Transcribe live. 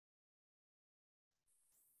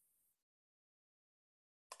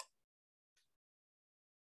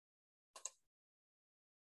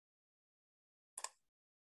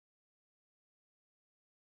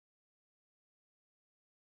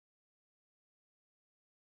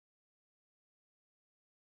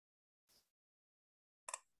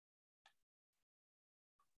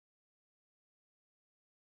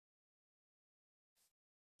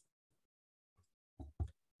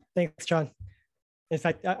Thanks, John. In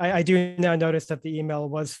fact, I do now notice that the email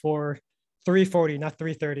was for 3:40, not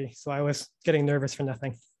 3:30. So I was getting nervous for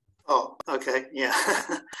nothing. Oh, okay. Yeah.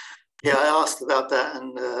 Yeah, I asked about that,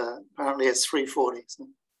 and apparently it's 3:40. So.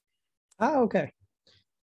 Ah, okay.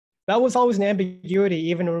 That was always an ambiguity,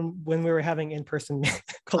 even when we were having in-person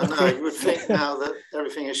colloquium. I know, you would think now that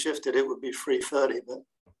everything has shifted, it would be 3:30, but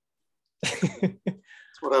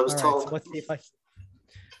that's what I was told. So let's see if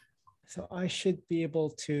so I should be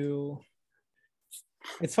able to.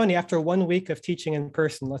 It's funny, after 1 week of teaching in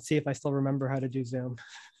person, let's see if I still remember how to do Zoom.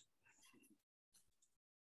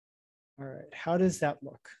 All right, how does that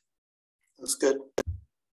look? That's good.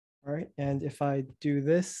 All right, and if I do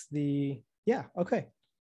this, yeah, okay.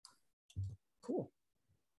 Cool.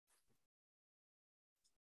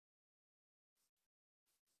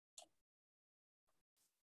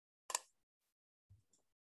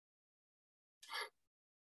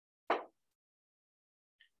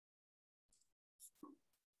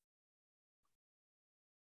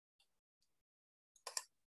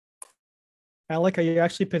 Alec, are you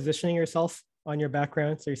actually positioning yourself on your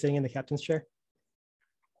background so you're sitting in the captain's chair?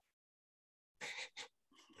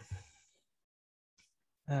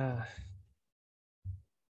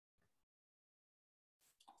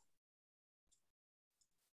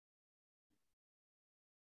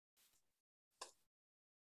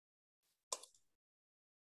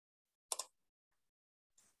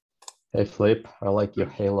 Hey, Flip, I like your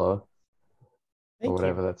halo. Thank or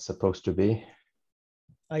whatever you. That's supposed to be.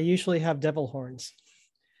 I usually have devil horns.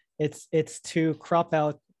 It's to crop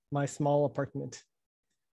out my small apartment.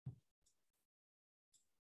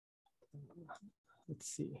 Let's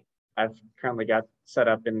see. I've currently got set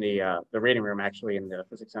up in the reading room, actually, in the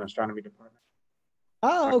physics and astronomy department.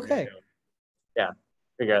 Oh, okay. Yeah,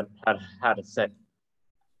 figure out how to sit.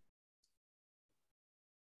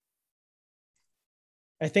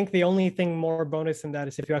 I think the only thing more bonus than that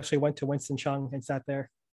is if you actually went to Winston Chung and sat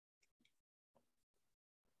there.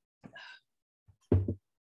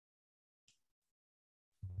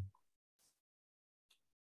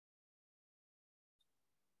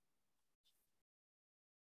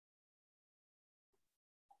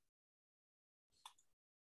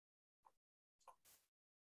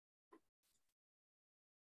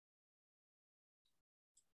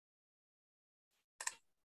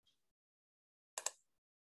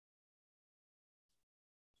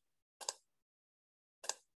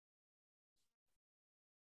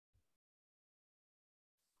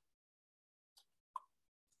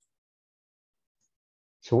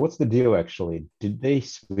 So what's the deal actually? Did they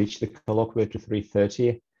switch the colloquium to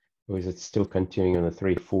 3:30, or is it still continuing on the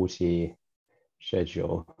 3:40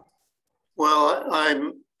 schedule? Well,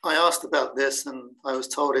 I asked about this and I was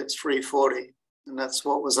told it's 3:40, and that's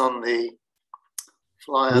what was on the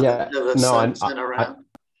flyer that Riverside sent around.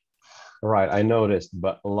 Right, I noticed,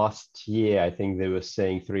 but last year I think they were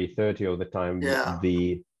saying 3:30 all the time. Yeah.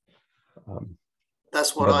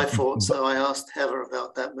 That's what I thought. So I asked Heather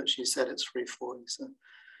about that, but she said it's 3:40. So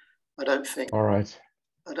I don't think. All right.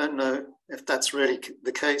 I don't know if that's really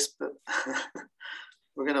the case, but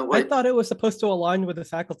we're going to wait. I thought it was supposed to align with the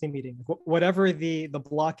faculty meeting, whatever the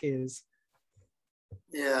block is.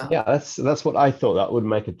 Yeah. Yeah, that's what I thought. That would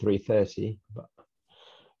make it 3:30. But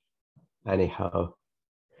anyhow,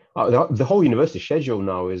 the whole university schedule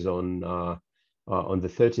now is on the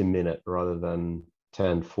 30-minute rather than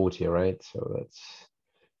 10:40, right? So that's.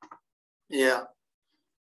 Yeah.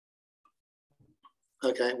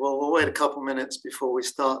 Okay, well, we'll wait a couple minutes before we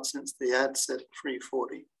start since the ad said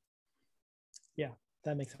 3:40. Yeah,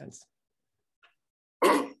 that makes sense.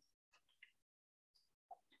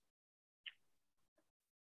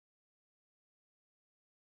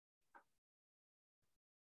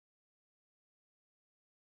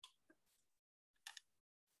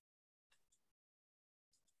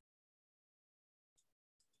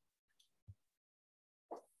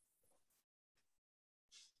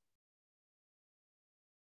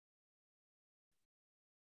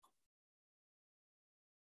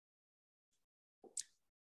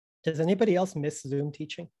 Does anybody else miss Zoom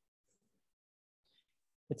teaching?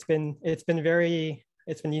 It's been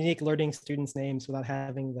unique learning students' names without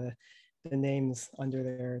having the names under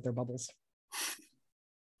their bubbles.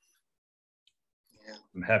 Yeah.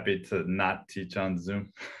 I'm happy to not teach on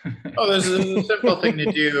Zoom. Oh, there's a simple thing to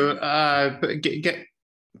do.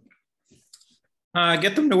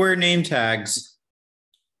 Get them to wear name tags.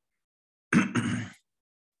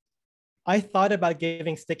 I thought about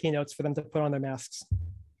giving sticky notes for them to put on their masks.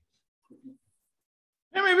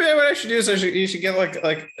 Yeah, maybe what I should do is you should get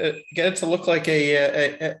get it to look like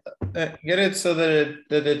get it so that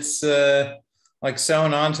it's like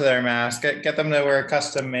sewn onto their mask. Get them to wear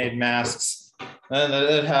custom-made masks, and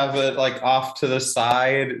it'd have it like off to the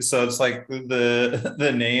side, so it's like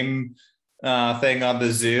the name thing on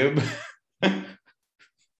the Zoom.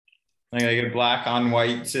 Like I get black on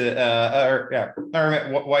white, or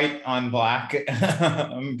white on black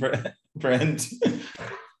print.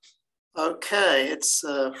 Okay, it's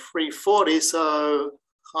 3:40, so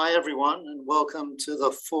hi everyone and welcome to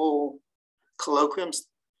the fall colloquiums.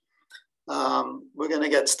 We're going to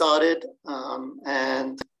get started,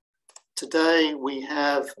 and today we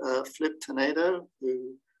have Flip Tanedo,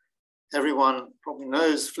 who everyone probably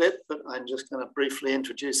knows Flip, but I'm just going to briefly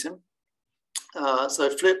introduce him. So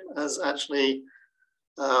Flip has actually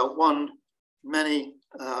won many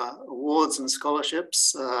awards and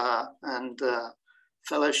scholarships and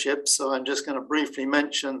fellowships. So I'm just going to briefly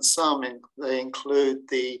mention some. They include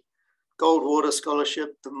the Goldwater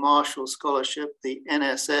Scholarship, the Marshall Scholarship, the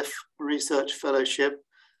NSF Research Fellowship,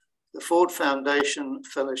 the Ford Foundation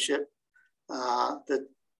Fellowship, the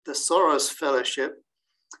Soros Fellowship,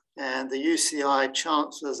 and the UCI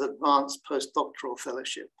Chancellor's Advanced Postdoctoral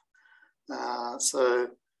Fellowship.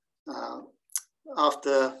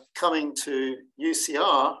 After coming to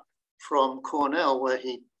UCR from Cornell, where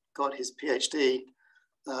he got his PhD,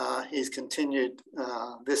 he's continued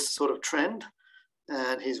this sort of trend,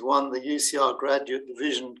 and he's won the UCR Graduate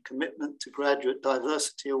Division Commitment to Graduate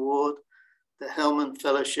Diversity Award, the Hellman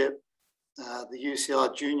Fellowship, the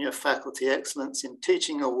UCR Junior Faculty Excellence in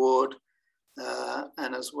Teaching Award,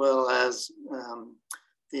 and as well as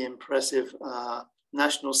the impressive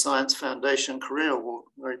National Science Foundation Career Award,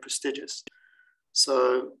 very prestigious.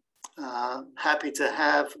 So happy to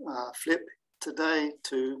have Flip today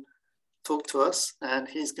to talk to us, and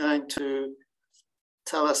he's going to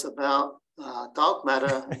tell us about dark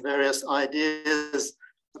matter and various ideas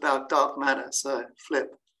about dark matter. So Flip.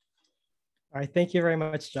 All right, thank you very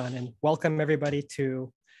much, John, and welcome everybody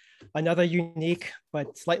to another unique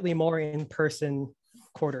but slightly more in-person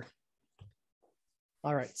quarter.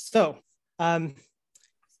 All right, so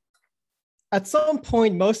at some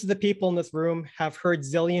point, most of the people in this room have heard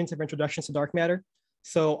zillions of introductions to dark matter.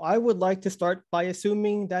 So I would like to start by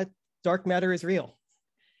assuming that dark matter is real.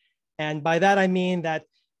 And by that, I mean that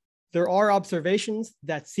there are observations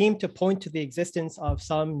that seem to point to the existence of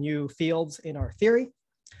some new fields in our theory.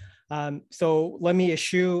 So let me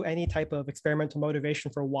eschew any type of experimental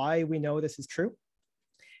motivation for why we know this is true.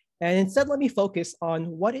 And instead, let me focus on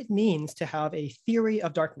what it means to have a theory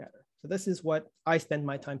of dark matter. So this is what I spend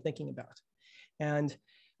my time thinking about. And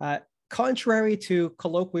contrary to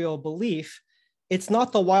colloquial belief, it's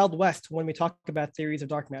not the Wild West when we talk about theories of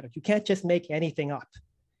dark matter. You can't just make anything up.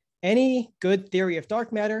 Any good theory of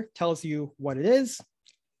dark matter tells you what it is,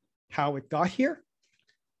 how it got here,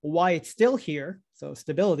 why it's still here, so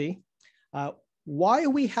stability, why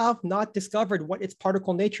we have not discovered what its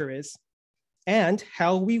particle nature is, and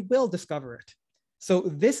how we will discover it. So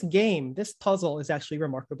this game, this puzzle is actually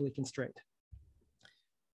remarkably constrained.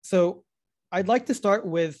 So I'd like to start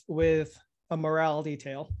with a morality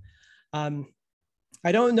tale.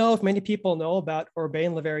 I don't know if many people know about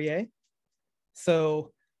Urbain Le Verrier.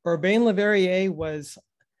 So Urbain Le Verrier was,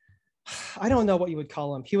 I don't know what you would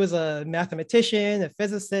call him. He was a mathematician, a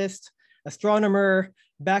physicist, astronomer,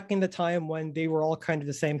 back in the time when they were all kind of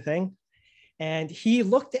the same thing. And he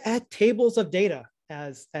looked at tables of data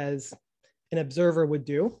as an observer would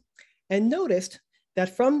do, and noticed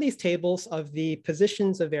that from these tables of the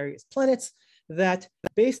positions of various planets, that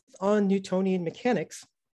based on Newtonian mechanics,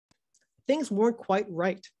 things weren't quite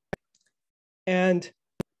right. And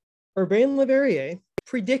Urbain Le Verrier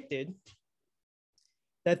predicted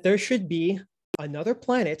that there should be another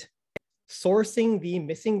planet sourcing the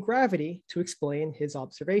missing gravity to explain his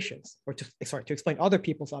observations, or to explain other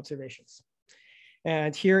people's observations.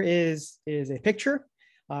 And here is a picture.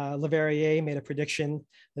 Le Verrier made a prediction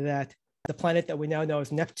that the planet that we now know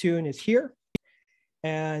as Neptune is here.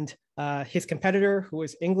 And his competitor, who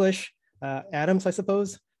is English, Adams, I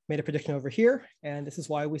suppose, made a prediction over here. And this is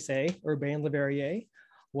why we say Urbain Le Verrier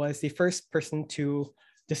was the first person to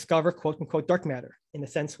discover quote unquote dark matter, in the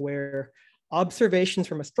sense where observations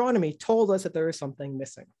from astronomy told us that there is something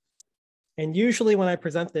missing. And usually when I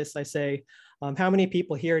present this, I say, how many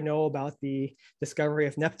people here know about the discovery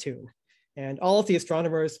of Neptune? And all of the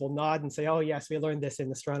astronomers will nod and say, oh yes, we learned this in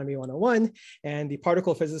Astronomy 101. And the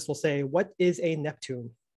particle physicists will say, what is a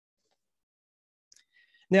Neptune?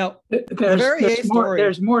 Now, there's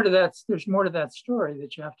more to that story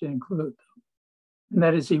that you have to include. And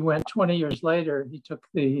that is, he went 20 years later, he took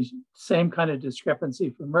the same kind of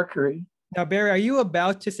discrepancy for Mercury. Now, Barry, are you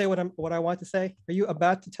about to say what I want to say? Are you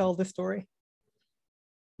about to tell this story?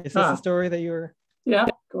 Is this the story that you were? Yeah,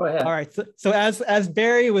 go ahead. All right. So as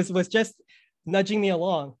Barry was just nudging me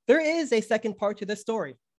along, there is a second part to this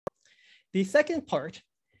story. The second part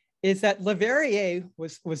is that Leverrier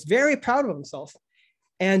was very proud of himself.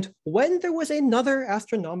 And when there was another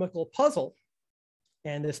astronomical puzzle,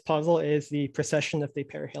 and this puzzle is the precession of the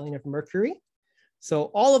perihelion of Mercury.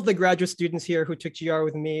 So all of the graduate students here who took GR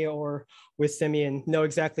with me or with Simeon know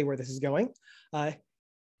exactly where this is going.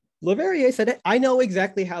 Leverrier said, I know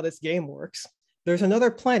exactly how this game works. There's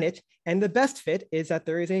another planet, and the best fit is that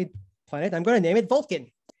there is a planet. I'm going to name it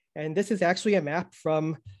Vulcan. And this is actually a map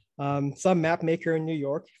from some map maker in New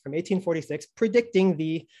York from 1846,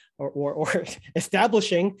 predicting or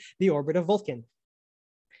establishing the orbit of Vulcan.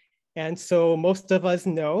 And so most of us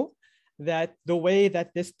know that the way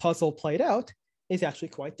that this puzzle played out is actually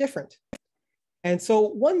quite different. And so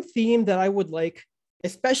one theme that I would like,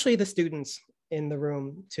 especially the students in the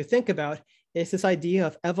room, to think about is this idea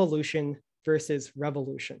of evolution versus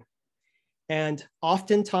revolution. And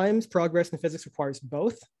oftentimes progress in physics requires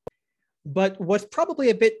both. But what's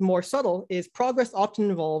probably a bit more subtle is progress often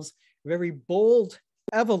involves very bold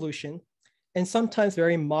evolution and sometimes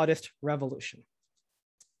very modest revolution.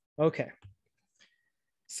 Okay.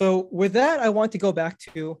 So with that, I want to go back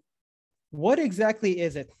to what exactly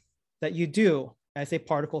is it that you do as a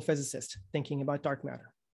particle physicist thinking about dark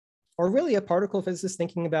matter? Or really a particle physicist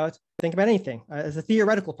think about anything as a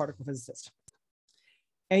theoretical particle physicist.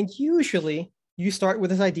 And usually you start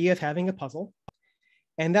with this idea of having a puzzle.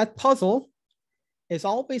 And that puzzle is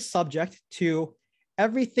always subject to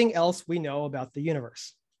everything else we know about the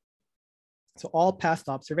universe. So all past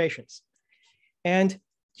observations. And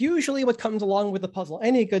usually what comes along with the puzzle,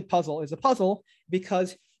 any good puzzle is a puzzle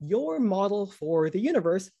because your model for the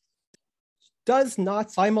universe does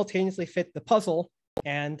not simultaneously fit the puzzle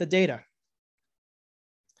and the data.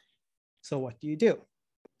 So what do you do?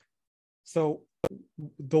 So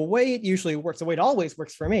the way it usually works, the way it always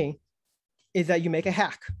works for me, is that you make a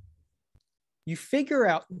hack. You figure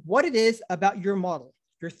out what it is about your model,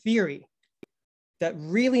 your theory, that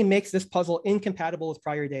really makes this puzzle incompatible with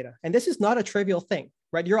prior data. And this is not a trivial thing,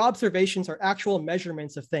 right? Your observations are actual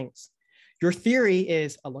measurements of things. Your theory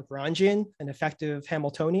is a Lagrangian, an effective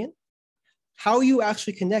Hamiltonian. How you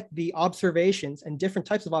actually connect the observations and different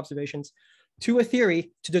types of observations to a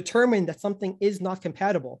theory to determine that something is not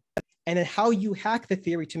compatible, and then how you hack the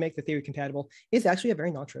theory to make the theory compatible is actually a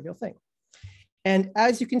very non-trivial thing. And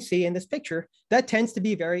as you can see in this picture, that tends to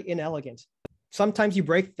be very inelegant. Sometimes you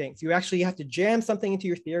break things. You actually have to jam something into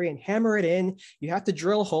your theory and hammer it in. You have to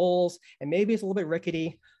drill holes, and maybe it's a little bit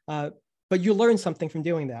rickety, but you learn something from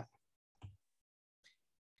doing that.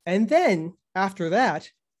 And then after that,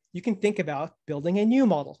 you can think about building a new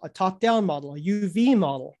model, a top-down model, a UV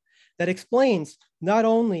model that explains not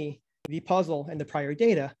only the puzzle and the prior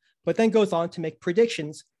data, but then goes on to make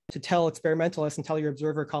predictions to tell experimentalists and tell your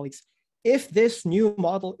observer colleagues, if this new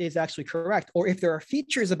model is actually correct, or if there are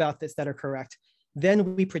features about this that are correct,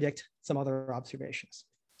 then we predict some other observations.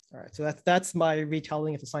 All right, so that's my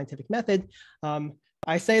retelling of the scientific method.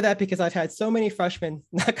 I say that because I've had so many freshmen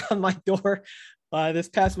knock on my door this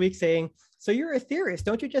past week saying, so you're a theorist,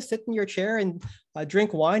 don't you just sit in your chair and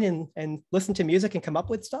drink wine and listen to music and come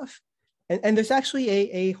up with stuff? And there's actually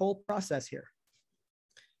a whole process here.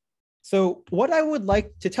 So what I would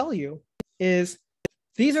like to tell you is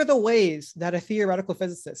these are the ways that a theoretical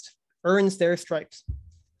physicist earns their stripes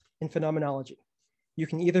in phenomenology. You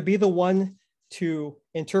can either be the one to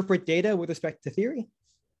interpret data with respect to theory.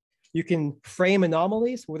 You can frame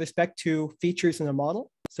anomalies with respect to features in a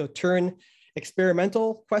model. So turn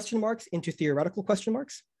experimental question marks into theoretical question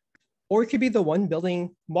marks. Or you could be the one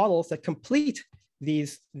building models that complete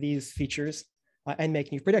these features and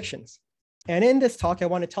make new predictions. And in this talk, I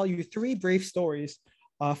want to tell you 3 brief stories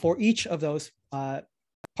for each of those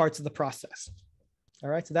parts of the process. All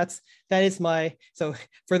right, so that is my, so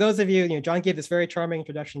for those of you, John gave this very charming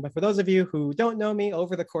introduction, but for those of you who don't know me,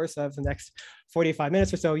 over the course of the next 45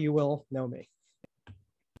 minutes or so, you will know me.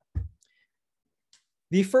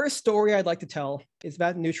 The first story I'd like to tell is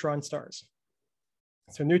about neutron stars.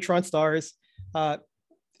 So neutron stars,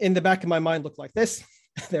 in the back of my mind, look like this.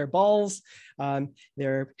 They're balls,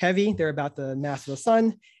 they're heavy, they're about the mass of the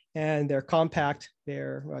sun, and they're compact,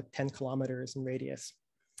 they're about 10 kilometers in radius.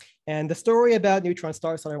 And the story about neutron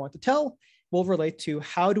stars that I want to tell will relate to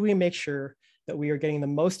how do we make sure that we are getting the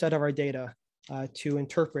most out of our data to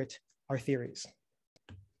interpret our theories.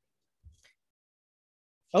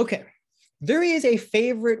 Okay, there is a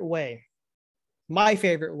favorite way, my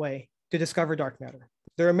favorite way to discover dark matter.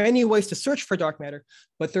 There are many ways to search for dark matter,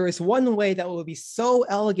 but there is one way that will be so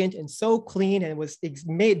elegant and so clean and was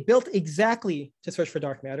built exactly to search for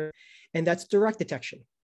dark matter, and that's direct detection.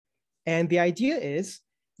 And the idea is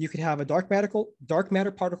you could have a dark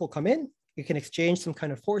matter particle come in, you can exchange some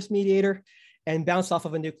kind of force mediator and bounce off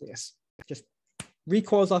of a nucleus, just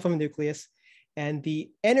recoils off of a nucleus, and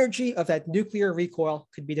the energy of that nuclear recoil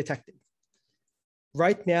could be detected.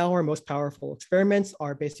 Right now, our most powerful experiments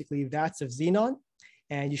are basically vats of xenon.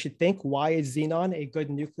 And you should think, why is xenon a good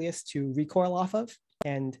nucleus to recoil off of?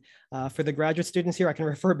 And for the graduate students here, I can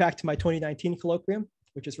refer back to my 2019 colloquium,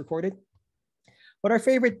 which is recorded. But our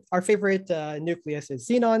favorite nucleus is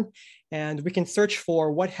xenon, and we can search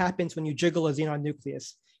for what happens when you jiggle a xenon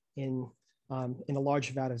nucleus in a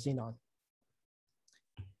large vat of xenon.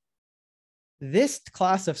 This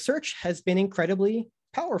class of search has been incredibly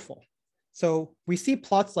powerful. So we see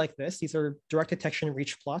plots like this. These are direct detection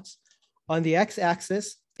reach plots. On the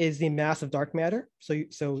x-axis is the mass of dark matter. So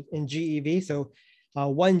in GeV,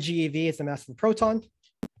 1 GeV is the mass of a proton,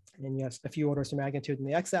 and yes, a few orders of magnitude in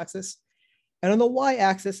the x-axis. And on the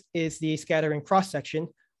y-axis is the scattering cross-section,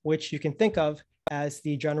 which you can think of as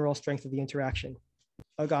the general strength of the interaction.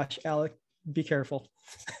 Oh gosh, Alec, be careful.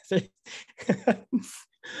 He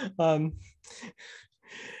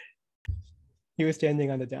was standing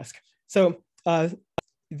on the desk. So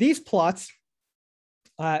these plots,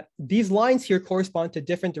 these lines here correspond to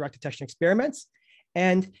different direct detection experiments.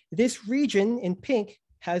 And this region in pink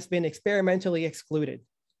has been experimentally excluded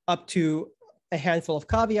up to a handful of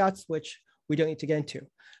caveats, which we don't need to get into.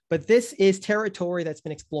 But this is territory that's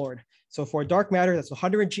been explored. So for dark matter, that's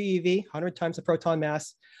 100 GeV, 100 times the proton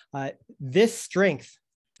mass. This strength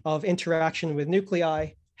of interaction with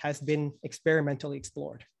nuclei has been experimentally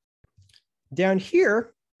explored. Down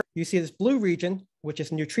here, you see this blue region, which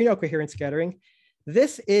is neutrino coherent scattering.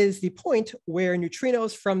 This is the point where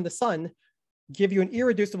neutrinos from the sun give you an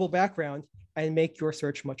irreducible background and make your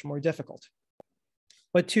search much more difficult.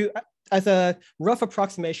 But as a rough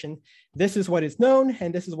approximation, this is what is known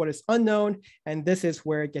and this is what is unknown, and this is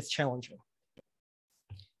where it gets challenging.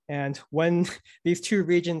 And when these two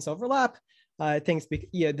regions overlap,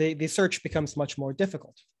 the search becomes much more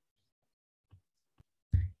difficult.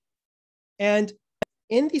 And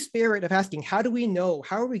in the spirit of asking, how do we know,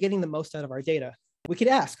 how are we getting the most out of our data? We could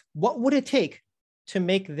ask, what would it take to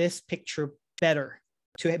make this picture better,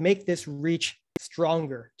 to make this reach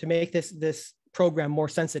stronger, to make this program more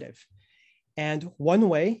sensitive? And one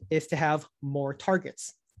way is to have more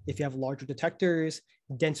targets. If you have larger detectors,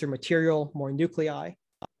 denser material, more nuclei.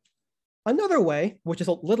 Another way, which is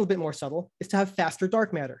a little bit more subtle, is to have faster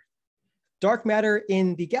dark matter. Dark matter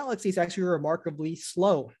in the galaxy is actually remarkably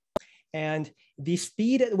slow. And the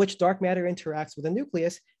speed at which dark matter interacts with a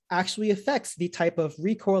nucleus actually affects the type of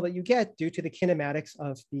recoil that you get due to the kinematics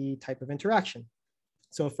of the type of interaction.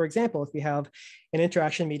 So for example, if we have an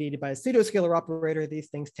interaction mediated by a pseudoscalar operator, these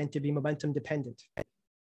things tend to be momentum dependent.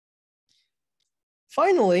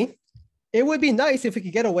 Finally, it would be nice if we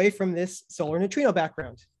could get away from this solar neutrino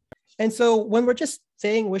background. And so when we're just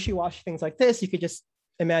saying wishy-washy things like this, you could just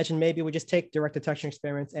imagine maybe we just take direct detection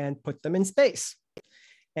experiments and put them in space.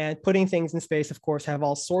 And putting things in space, of course, have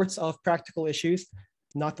all sorts of practical issues,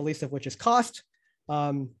 not the least of which is cost.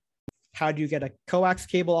 How do you get a coax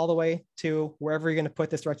cable all the way to wherever you're going to put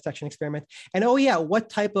this direct detection experiment? And oh yeah, what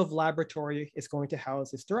type of laboratory is going to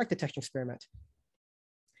house this direct detection experiment?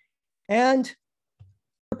 And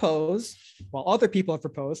propose, while other people have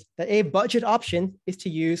proposed, that a budget option is to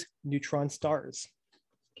use neutron stars.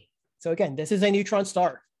 So again, this is a neutron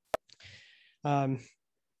star.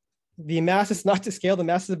 The mass is not to scale, the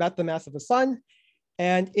mass is about the mass of the sun.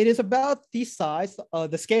 And it is about the size,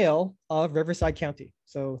 the scale of Riverside County.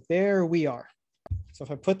 So there we are. So if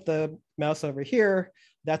I put the mouse over here,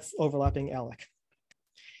 that's overlapping Alec.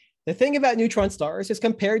 The thing about neutron stars is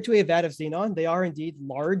compared to a vat of xenon, they are indeed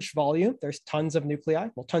large volume. There's tons of nuclei,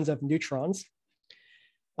 well, tons of neutrons.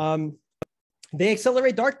 They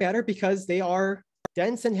accelerate dark matter because they are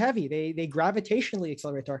dense and heavy. They gravitationally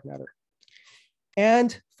accelerate dark matter.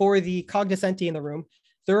 And for the cognoscenti in the room,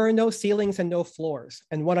 there are no ceilings and no floors.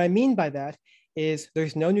 And what I mean by that is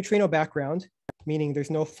there's no neutrino background, meaning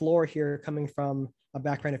there's no floor here coming from a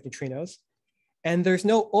background of neutrinos. And there's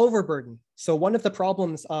no overburden. So one of the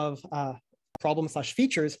problems of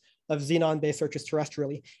features of xenon-based searches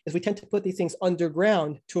terrestrially is we tend to put these things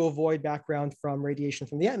underground to avoid background from radiation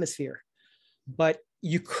from the atmosphere. But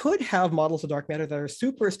you could have models of dark matter that are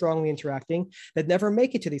super strongly interacting that never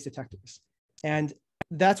make it to these detectors. And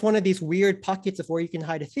that's one of these weird pockets of where you can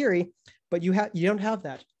hide a theory, but you don't have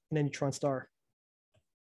that in a neutron star.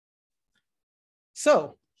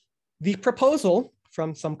 So the proposal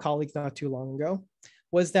from some colleagues not too long ago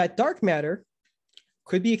was that dark matter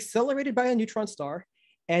could be accelerated by a neutron star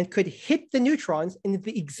and could hit the neutrons in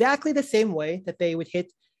exactly the same way that they would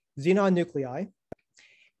hit xenon nuclei.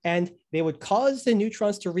 And they would cause the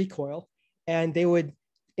neutrons to recoil, and they would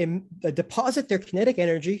deposit their kinetic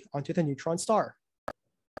energy onto the neutron star.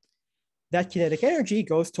 That kinetic energy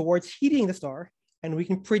goes towards heating the star, and we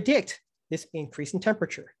can predict this increase in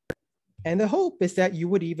temperature. And the hope is that you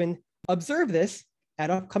would even observe this at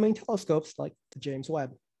upcoming telescopes like the James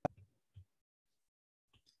Webb.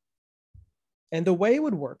 And the way it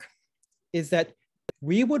would work is that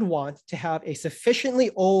we would want to have a sufficiently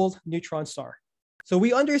old neutron star. So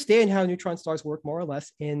we understand how neutron stars work more or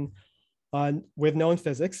less with known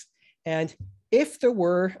physics. And if there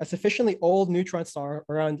were a sufficiently old neutron star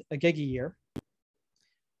around a gigayear,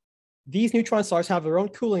 these neutron stars have their own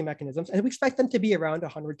cooling mechanisms, and we expect them to be around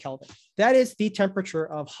 100 Kelvin. That is the temperature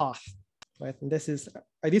of Hoth, right? And this is,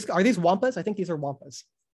 are these wampas? I think these are wampas.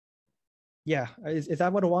 Yeah, is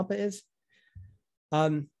that what a wampa is?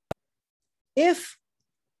 If,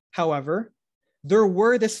 however, there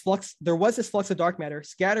was this flux of dark matter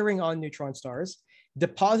scattering on neutron stars,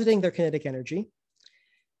 depositing their kinetic energy,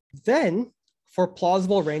 then for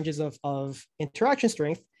plausible ranges of interaction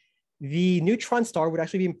strength, the neutron star would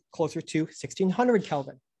actually be closer to 1600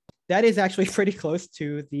 Kelvin. That is actually pretty close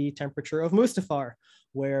to the temperature of Mustafar,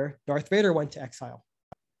 where Darth Vader went to exile.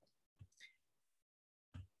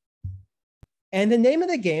 And the name of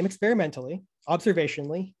the game, experimentally,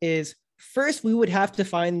 observationally, is first we would have to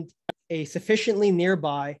find a sufficiently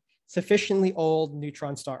nearby, sufficiently old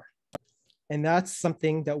neutron star. And that's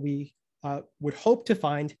something that we would hope to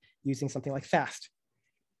find using something like FAST.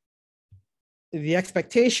 The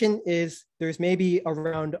expectation is there's maybe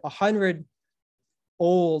around 100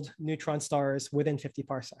 old neutron stars within 50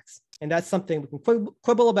 parsecs. And that's something we can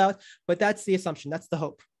quibble about, but that's the assumption, that's the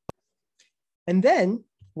hope. And then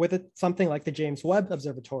with something like the James Webb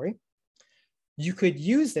Observatory, you could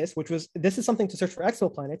use this, this is something to search for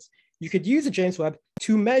exoplanets. You could use the James Webb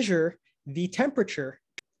to measure the temperature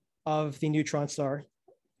of the neutron star.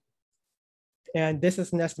 And this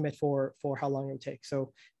is an estimate for how long it would take.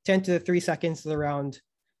 So 10 to the 3 seconds is around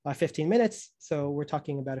 15 minutes. So we're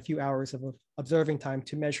talking about a few hours of observing time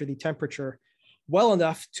to measure the temperature well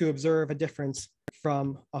enough to observe a difference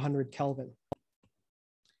from 100 Kelvin.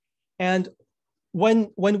 And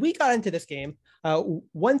when we got into this game,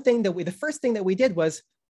 the first thing that we did was,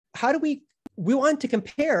 we wanted to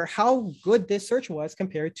compare how good this search was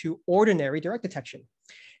compared to ordinary direct detection.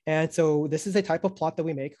 And so this is a type of plot that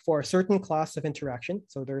we make for a certain class of interaction.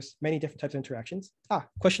 So there's many different types of interactions.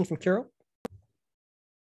 Question from Kiro.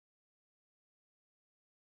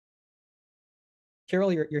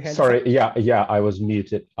 Kirill, your hand. Sorry, yeah, I was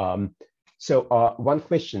muted. So one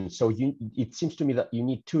question. So it seems to me that you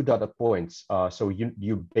need 2 data points. So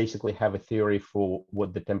you basically have a theory for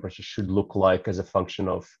what the temperature should look like as a function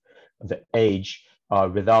of the age,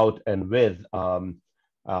 without and with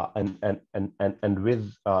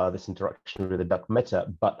this interaction with the dark matter.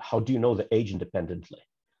 But how do you know the age independently?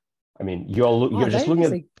 I mean, you're just looking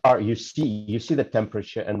at the star, you see the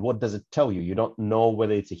temperature, and what does it tell you? You don't know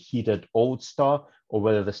whether it's a heated old star or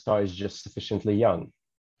whether the star is just sufficiently young.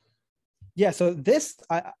 Yeah, so this,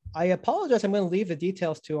 I apologize, I'm going to leave the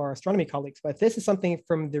details to our astronomy colleagues, but this is something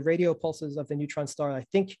from the radio pulses of the neutron star. I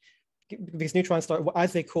think these neutron stars,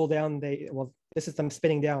 as they cool down, this is them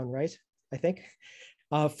spinning down, right? I think.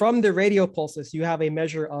 From the radio pulses, you have a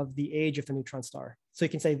measure of the age of the neutron star. So you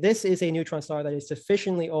can say this is a neutron star that is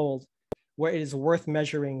sufficiently old where it is worth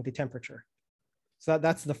measuring the temperature. So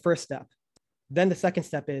that's the first step. Then the second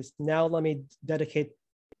step is, now let me dedicate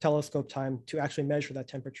telescope time to actually measure that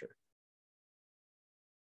temperature.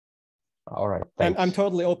 All right, thanks. I'm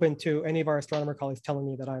totally open to any of our astronomer colleagues telling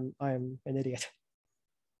me that I'm an idiot.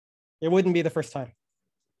 It wouldn't be the first time.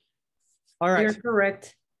 All right. You're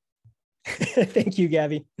correct. Thank you,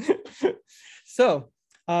 Gabby. So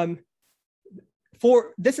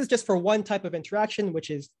this is just for one type of interaction,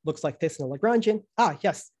 which looks like this in a Lagrangian.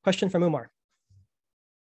 Yes, question from Umar.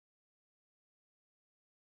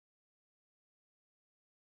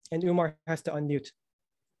 And Umar has to unmute.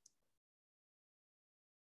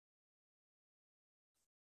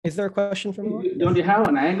 Is there a question from Umar? Don't you have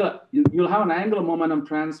an angle? You'll have an angular momentum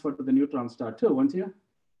transfer to the neutron star too, won't you?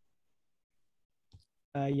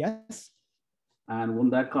 Yes. And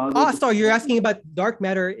won't that cause? Sorry, you're asking about dark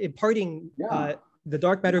matter imparting, the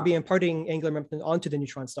dark matter be imparting angular momentum onto the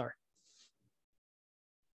neutron star.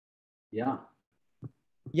 Yeah.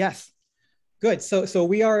 Yes. Good. So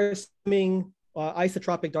we are assuming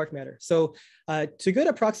isotropic dark matter. So to good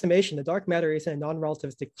approximation, the dark matter is a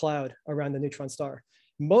non-relativistic cloud around the neutron star.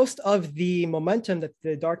 Most of the momentum that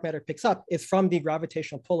the dark matter picks up is from the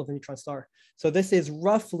gravitational pull of the neutron star. So this is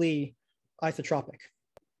roughly isotropic.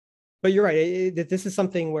 But you're right, this is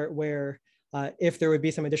something where if there would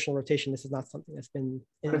be some additional rotation, this is not something that's been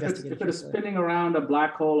investigated. If it is spinning around a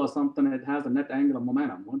black hole or something, it has a net angular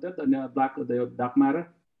momentum, won't it? The dark matter?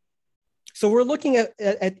 So we're looking at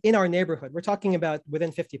in our neighborhood. We're talking about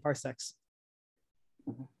within 50 parsecs.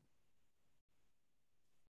 Mm-hmm.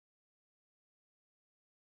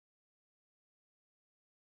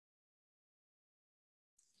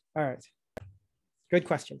 All right, good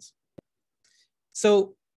questions.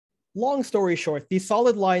 So long story short, these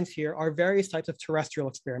solid lines here are various types of terrestrial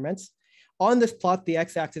experiments. On this plot, the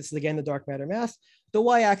x-axis is again the dark matter mass. The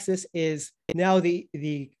y-axis is now the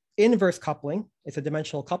inverse coupling. It's a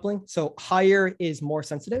dimensional coupling. So higher is more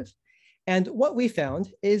sensitive. And what we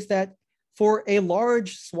found is that for a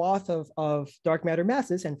large swath of dark matter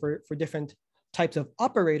masses and for different types of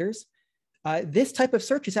operators, this type of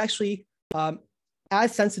search is actually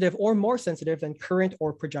as sensitive or more sensitive than current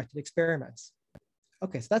or projected experiments.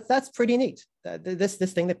 Okay, so that's pretty neat. This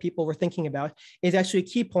thing that people were thinking about is actually a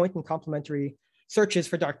key point in complementary searches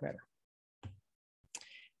for dark matter.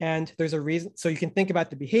 And there's a reason, so you can think about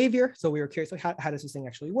the behavior. So we were curious, like, how does this thing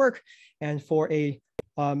actually work? And for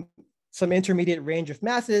some intermediate range of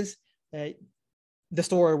masses, the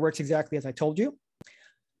story works exactly as I told you.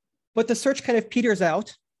 But the search kind of peters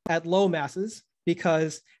out at low masses,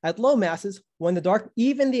 because at low masses, when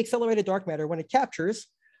even the accelerated dark matter, when it captures,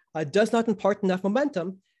 does not impart enough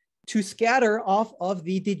momentum to scatter off of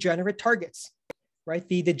the degenerate targets, right?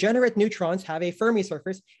 The degenerate neutrons have a Fermi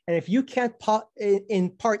surface, and if you can't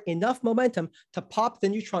impart enough momentum to pop the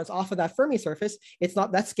neutrons off of that Fermi surface,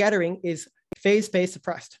 that scattering is phase space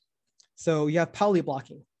suppressed. So you have Pauli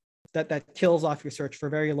blocking that kills off your search for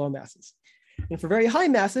very low masses. And for very high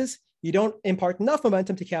masses, you don't impart enough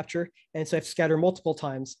momentum to capture, and so you have to scatter multiple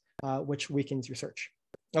times, which weakens your search.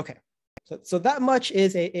 Okay, so that much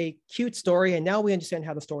is a cute story, and now we understand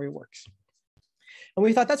how the story works. And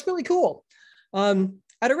we thought that's really cool.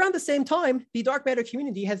 At around the same time, the dark matter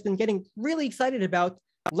community has been getting really excited about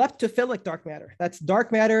leptophilic dark matter. That's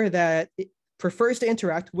dark matter that prefers to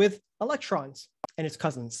interact with electrons and its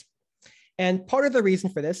cousins. And part of the reason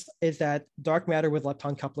for this is that dark matter with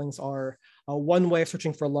lepton couplings are one way of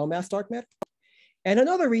searching for low mass dark matter. And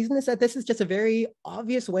another reason is that this is just a very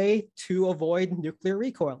obvious way to avoid nuclear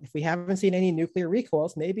recoil. If we haven't seen any nuclear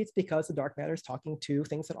recoils, maybe it's because the dark matter is talking to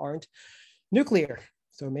things that aren't nuclear.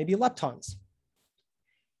 So maybe leptons.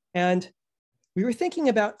 And we were thinking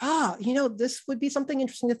about, this would be something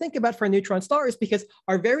interesting to think about for neutron stars, because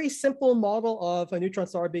our very simple model of a neutron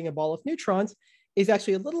star being a ball of neutrons is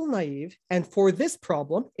actually a little naive. And for this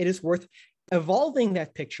problem, it is worth evolving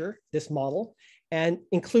that picture, this model, and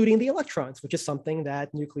including the electrons, which is something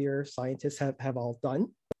that nuclear scientists have all done.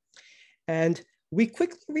 And we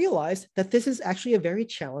quickly realized that this is actually a very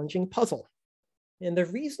challenging puzzle. And the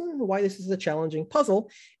reason why this is a challenging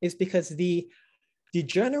puzzle is because the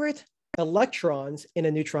degenerate electrons in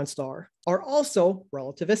a neutron star are also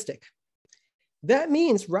relativistic. That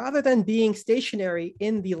means rather than being stationary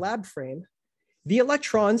in the lab frame, the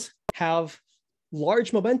electrons have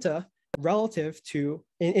large momenta relative to,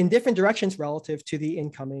 in different directions relative to the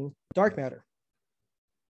incoming dark matter.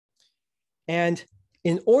 And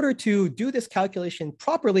in order to do this calculation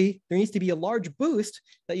properly, there needs to be a large boost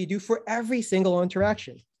that you do for every single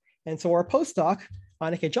interaction. And so our postdoc,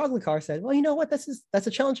 Anneke Jaglikar, said, well, you know what, that's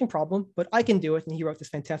a challenging problem, but I can do it. And he wrote this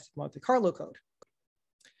fantastic Monte Carlo code.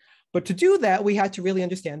 But to do that, we had to really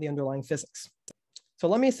understand the underlying physics. So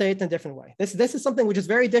let me say it in a different way. This is something which is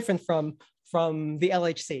very different from the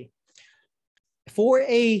LHC. For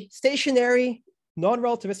a stationary,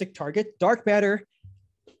 non-relativistic target, dark matter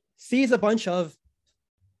sees a bunch of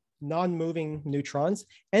non-moving neutrons,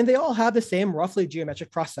 and they all have the same roughly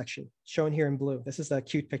geometric cross-section, shown here in blue. This is a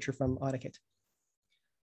cute picture from Anneke.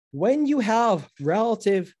 When you have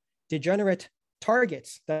relative degenerate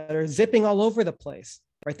targets that are zipping all over the place,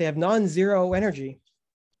 right? They have non-zero energy,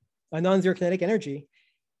 a non-zero kinetic energy.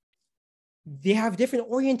 They have different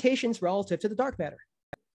orientations relative to the dark matter.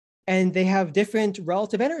 And they have different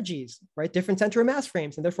relative energies, right? Different center of mass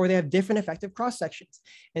frames, and therefore they have different effective cross-sections.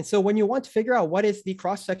 And so when you want to figure out what is the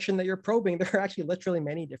cross-section that you're probing, there are actually literally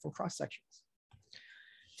many different cross-sections.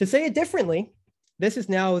 To say it differently, this is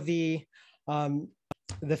now the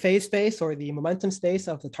phase space or the momentum space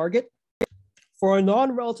of the target. For a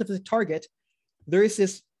non-relativistic target, there is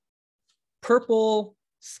this purple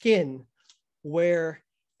skin where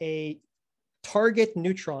a target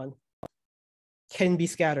neutron can be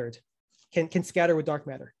scattered, can scatter with dark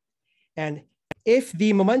matter. And if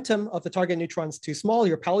the momentum of the target neutron is too small,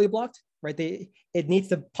 you're Pauli blocked, right? It needs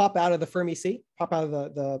to pop out of the Fermi sea, pop out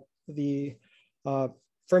of the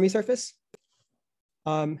Fermi surface.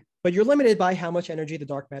 But you're limited by how much energy the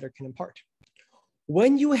dark matter can impart.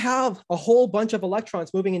 When you have a whole bunch of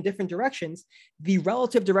electrons moving in different directions, the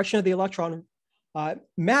relative direction of the electron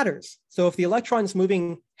matters. So if the electron is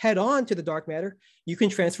moving head on to the dark matter, you can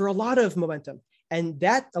transfer a lot of momentum. And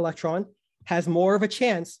that electron has more of a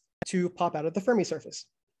chance to pop out of the Fermi surface.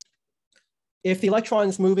 If the electron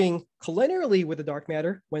is moving collinearly with the dark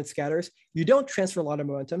matter when it scatters, you don't transfer a lot of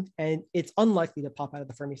momentum, and it's unlikely to pop out of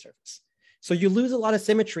the Fermi surface. So you lose a lot of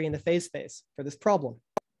symmetry in the phase space for this problem.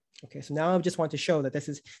 Okay, so now I just want to show that this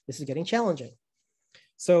is getting challenging.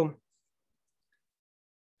 So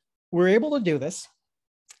we're able to do this,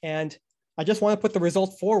 and I just want to put the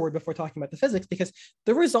result forward before talking about the physics, because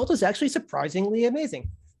the result is actually surprisingly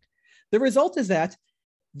amazing. The result is that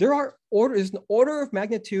there are an order of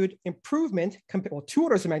magnitude improvement, well, 2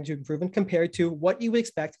 orders of magnitude improvement compared to what you would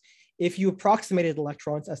expect if you approximated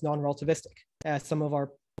electrons as non-relativistic, as some of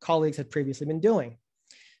our colleagues had previously been doing.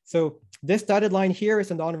 So this dotted line here is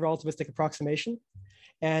a non-relativistic approximation.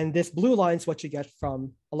 And this blue line is what you get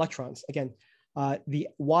from electrons. Again, the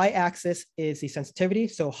y-axis is the sensitivity.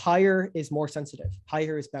 So higher is more sensitive,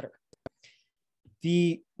 higher is better.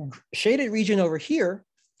 The shaded region over here,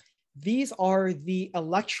 these are the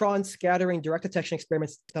electron scattering direct detection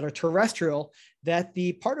experiments that are terrestrial that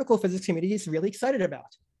the particle physics community is really excited about.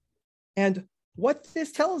 And what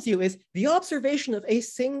this tells you is the observation of a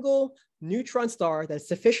single neutron star that's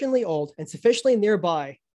sufficiently old and sufficiently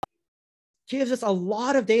nearby gives us a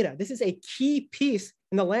lot of data. This is a key piece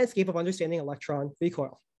in the landscape of understanding electron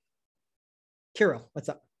recoil. Kirill, what's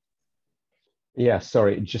up? Yeah,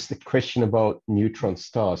 sorry, just a question about neutron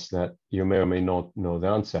stars that you may or may not know the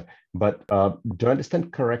answer. But do I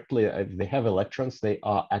understand correctly, if they have electrons, they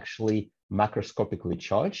are actually macroscopically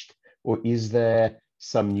charged? Or is there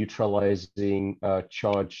some neutralizing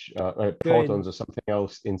charge, protons or something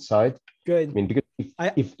else inside? Good. I mean, because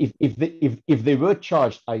if they were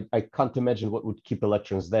charged, I can't imagine what would keep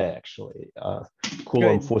electrons there, actually.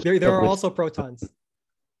 Coulomb force. There are also protons.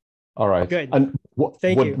 All right. Good. And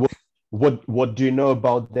Thank you. What do you know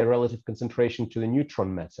about their relative concentration to the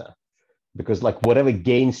neutron matter? Because like whatever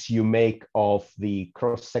gains you make of the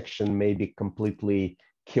cross section may be completely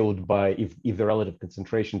killed by if the relative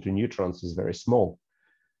concentration to neutrons is very small.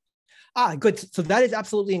 Ah, good. So that is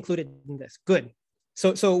absolutely included in this. Good.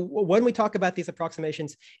 So when we talk about these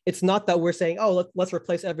approximations, it's not that we're saying, oh, let's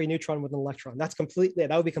replace every neutron with an electron. That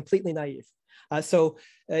would be completely naive. The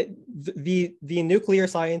nuclear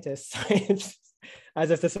scientists, as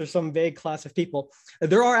if this is some vague class of people,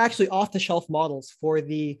 there are actually off-the-shelf models for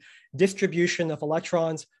the distribution of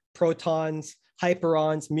electrons, protons,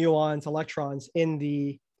 hyperons, muons, electrons in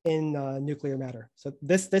nuclear matter. So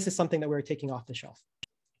this is something that we're taking off the shelf.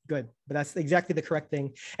 Good, but that's exactly the correct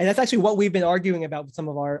thing. And that's actually what we've been arguing about with some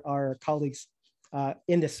of our colleagues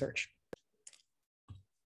in this search.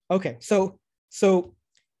 Okay, so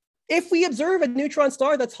if we observe a neutron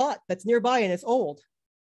star that's hot, that's nearby and it's old,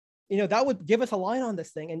 that would give us a line on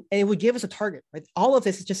this thing, and it would give us a target, right? All of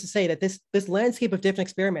this is just to say that this landscape of different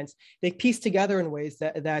experiments, they piece together in ways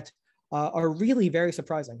that are really very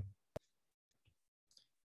surprising.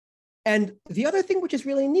 And the other thing which is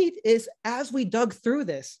really neat is as we dug through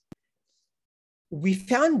this, we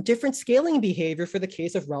found different scaling behavior for the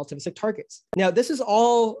case of relativistic targets. Now, this is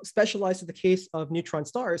all specialized to the case of neutron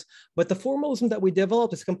stars, but the formalism that we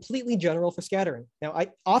developed is completely general for scattering. Now,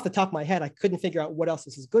 off the top of my head, I couldn't figure out what else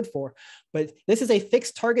this is good for, but this is a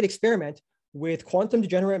fixed target experiment with quantum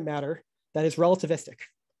degenerate matter that is relativistic.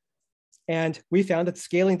 And we found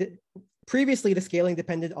that previously the scaling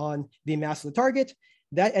depended on the mass of the target.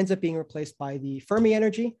 That ends up being replaced by the Fermi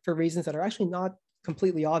energy for reasons that are actually not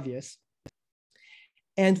completely obvious.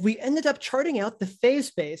 And we ended up charting out the phase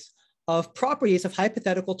space of properties of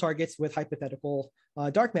hypothetical targets with hypothetical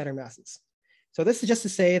dark matter masses. So this is just to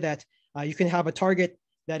say that you can have a target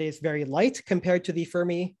that is very light compared to the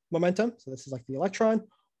Fermi momentum. So this is like the electron,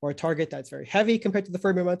 or a target that's very heavy compared to the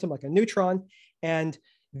Fermi momentum, like a neutron. And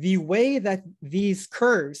the way that these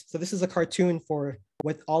curves, so this is a cartoon for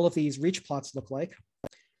what all of these reach plots look like.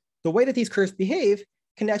 The way that these curves behave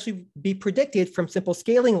can actually be predicted from simple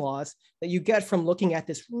scaling laws that you get from looking at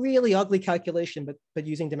this really ugly calculation, but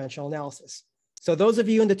using dimensional analysis. So those of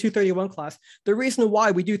you in the 231 class, the reason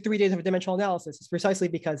why we do 3 days of dimensional analysis is precisely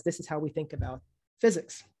because this is how we think about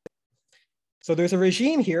physics. So there's a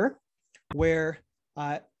regime here where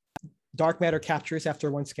dark matter captures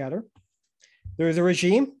after one scatter. There is a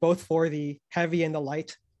regime both for the heavy and the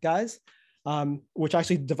light guys, which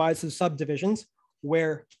actually divides into subdivisions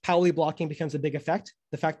where Pauli blocking becomes a big effect.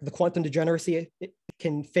 The fact that the quantum degeneracy, it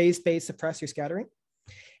can phase space suppress your scattering.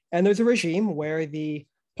 And there's a regime where the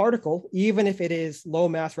particle, even if it is low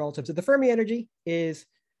mass relative to the Fermi energy, is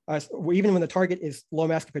even when the target is low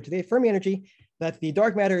mass compared to the Fermi energy, that the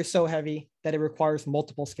dark matter is so heavy that it requires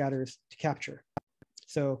multiple scatters to capture.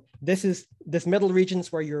 So this middle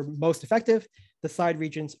regions where you're most effective. The side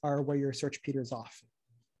regions are where your search peters off.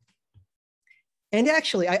 And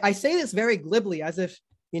actually, I say this very glibly, as if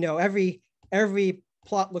every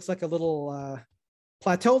plot looks like a little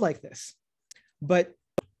plateau like this. But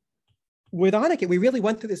with Onneket, we really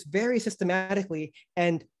went through this very systematically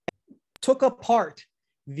and took apart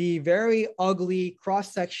the very ugly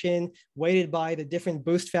cross-section weighted by the different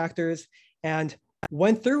boost factors and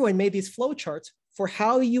went through and made these flowcharts for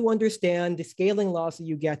how you understand the scaling laws that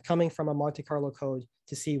you get coming from a Monte Carlo code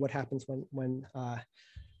to see what happens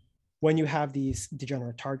when you have these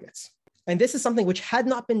degenerate targets. And this is something which had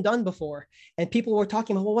not been done before. And people were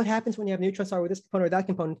talking about, well, what happens when you have neutron star with this component or that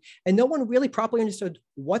component? And no one really properly understood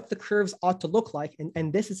what the curves ought to look like.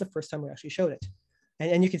 And this is the first time we actually showed it.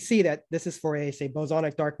 And you can see that this is for a, say,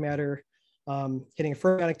 bosonic dark matter, hitting a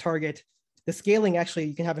fermionic target. The scaling, actually,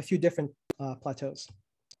 you can have a few different plateaus.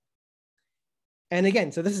 And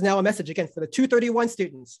again, so this is now a message, again, for the 231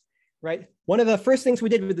 students, right? One of the first things we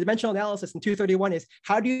did with the dimensional analysis in 231 is,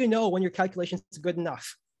 how do you know when your calculation is good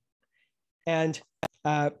enough? And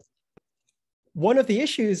one of the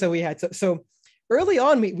issues that we had, so early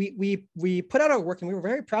on, we put out our work and we were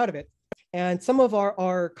very proud of it. And some of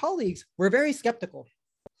our colleagues were very skeptical.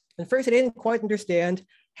 And first, they didn't quite understand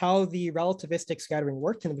how the relativistic scattering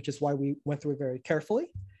worked, and which is why we went through it very carefully.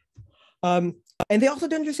 And they also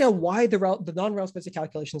didn't understand why the non-relativistic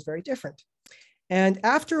calculation is very different. And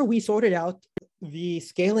after we sorted out the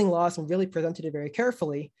scaling laws and really presented it very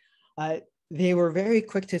carefully, they were very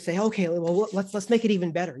quick to say, okay, well, let's make it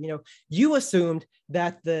even better. You assumed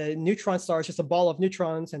that the neutron star is just a ball of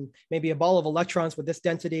neutrons and maybe a ball of electrons with this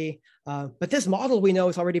density. But this model we know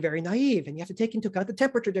is already very naive, and you have to take into account the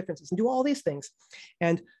temperature differences and do all these things.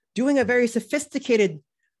 And doing a very sophisticated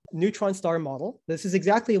neutron star model, this is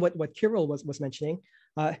exactly what Kirill was mentioning.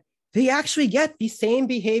 They actually get the same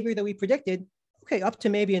behavior that we predicted, okay, up to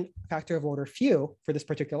maybe a factor of order few for this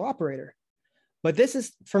particular operator. But this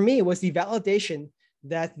is, for me, was the validation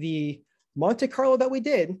that the Monte Carlo that we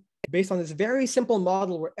did, based on this very simple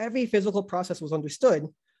model where every physical process was understood,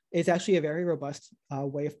 is actually a very robust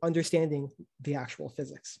way of understanding the actual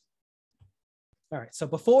physics. All right, so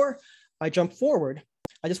before I jump forward,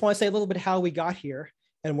 I just want to say a little bit how we got here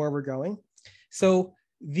and where we're going. So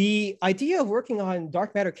the idea of working on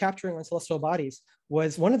dark matter capturing on celestial bodies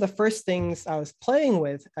was one of the first things I was playing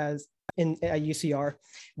with at UCR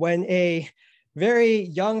when a very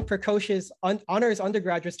young, precocious honors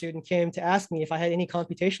undergraduate student came to ask me if I had any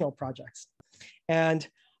computational projects. And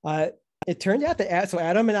it turned out that, so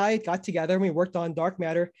Adam and I got together and we worked on dark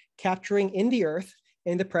matter capturing in the Earth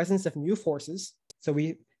in the presence of new forces. So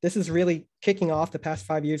this is really kicking off the past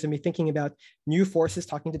 5 years of me thinking about new forces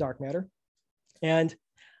talking to dark matter. And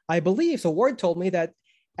I believe, so Ward told me that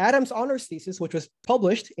Adam's honors thesis, which was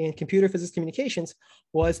published in Computer Physics Communications,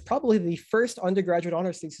 was probably the first undergraduate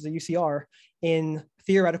honors thesis at UCR in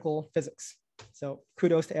theoretical physics. So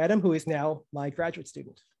kudos to Adam, who is now my graduate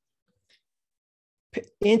student.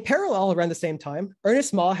 In parallel, around the same time,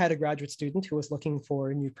 Ernest Ma had a graduate student who was looking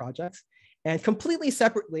for new projects. And completely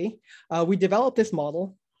separately, we developed this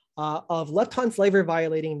model of lepton flavor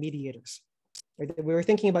violating mediators. We were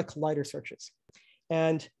thinking about collider searches.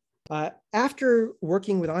 And after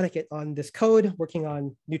working with Onneket on this code, working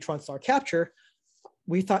on neutron star capture,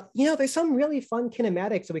 we thought, there's some really fun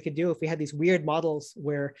kinematics that we could do if we had these weird models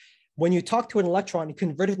where when you talk to an electron, you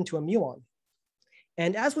convert it into a muon.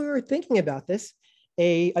 And as we were thinking about this,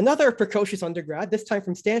 another precocious undergrad, this time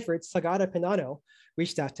from Stanford, Sagata Pinano,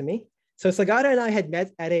 reached out to me. So Sagata and I had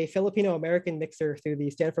met at a Filipino-American mixer through the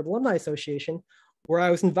Stanford Alumni Association, where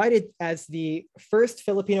I was invited as the first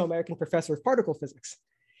Filipino-American professor of particle physics.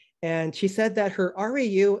 And she said that her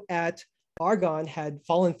REU at Argonne had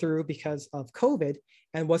fallen through because of COVID,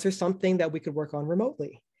 and was there something that we could work on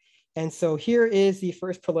remotely? And so here is the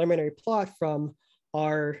first preliminary plot from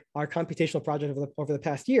our computational project over the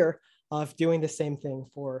past year of doing the same thing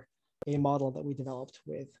for a model that we developed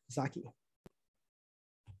with Zaki.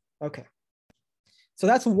 Okay, so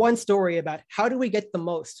that's one story about how do we get the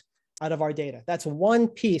most out of our data. That's one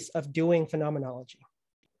piece of doing phenomenology.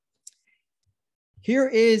 Here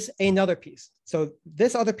is another piece. So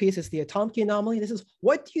this other piece is the atomic anomaly. This is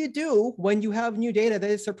what do you do when you have new data that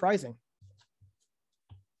is surprising?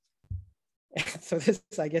 So this,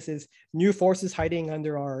 I guess, is new forces hiding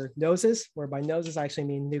under our noses, where by noses I actually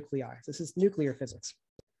mean nuclei. This is nuclear physics.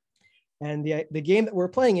 And the game that we're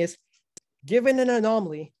playing is, given an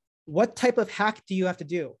anomaly, what type of hack do you have to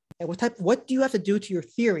do? And what do you have to do to your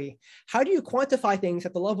theory? How do you quantify things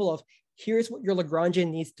at the level of, here's what your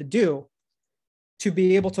Lagrangian needs to do to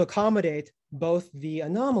be able to accommodate both the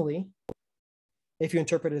anomaly, if you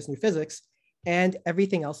interpret it as new physics, and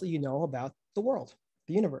everything else that you know about the world,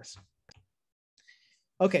 the universe.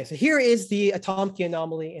 Okay, so here is the Atomkey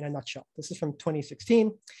anomaly in a nutshell. This is from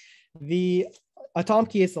 2016. The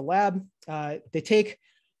Atomkey is the lab. They take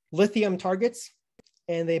lithium targets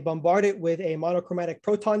and they bombard it with a monochromatic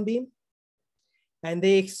proton beam. And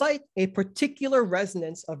they excite a particular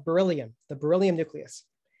resonance of beryllium, the beryllium nucleus.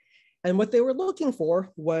 And what they were looking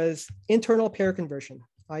for was internal pair conversion,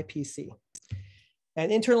 IPC.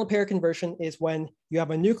 And internal pair conversion is when you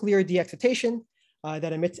have a nuclear de-excitation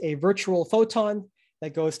that emits a virtual photon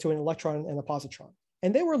that goes to an electron and a positron.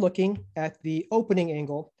 And they were looking at the opening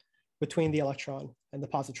angle between the electron and the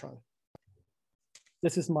positron.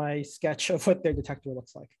 This is my sketch of what their detector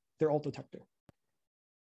looks like, their old detector.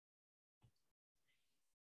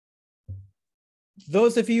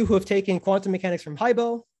 Those of you who have taken quantum mechanics from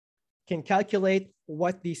Haibo can calculate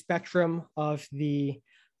what the spectrum of the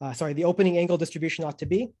opening angle distribution ought to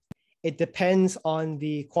be. It depends on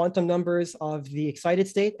the quantum numbers of the excited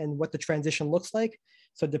state and what the transition looks like.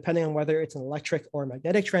 So depending on whether it's an electric or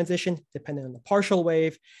magnetic transition, depending on the partial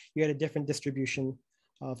wave, you get a different distribution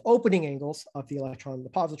of opening angles of the electron and the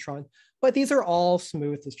positron, but these are all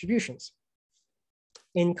smooth distributions.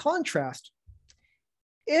 In contrast,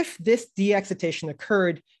 if this de-excitation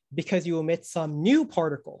occurred because you emit some new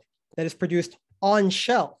particle that is produced on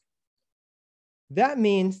shell, that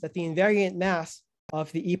means that the invariant mass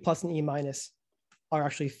of the E plus and E minus are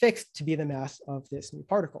actually fixed to be the mass of this new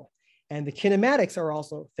particle. And the kinematics are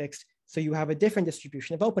also fixed, so you have a different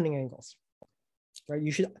distribution of opening angles. Right?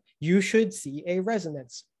 You should see a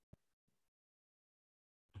resonance.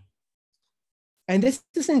 And this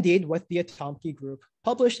is indeed what the Atomkey group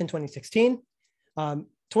published in 2016.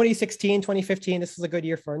 2016, 2015, this is a good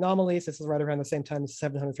year for anomalies. This is right around the same time as the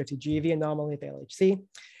 750 GeV anomaly at the LHC.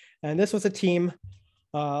 And this was a team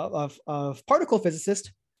of particle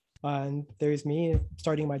physicists, and there's me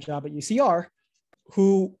starting my job at UCR,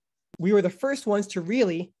 who we were the first ones to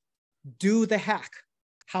really do the hack,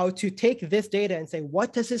 how to take this data and say,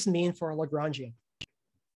 what does this mean for a Lagrangian?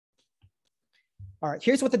 All right,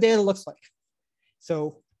 here's what the data looks like.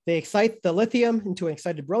 So they excite the lithium into an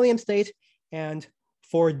excited beryllium state, and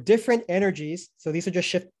for different energies, so these are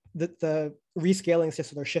just the rescaling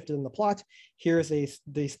so they're shifted in the plot. Here's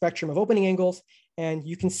the spectrum of opening angles, and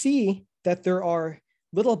you can see that there are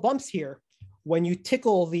little bumps here when you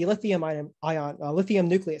tickle the lithium lithium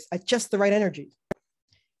nucleus at just the right energy.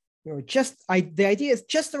 You know, the idea is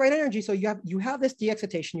just the right energy. So you have this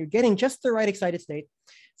de-excitation, you're getting just the right excited state.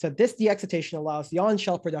 So this de-excitation allows the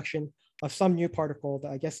on-shell production of some new particle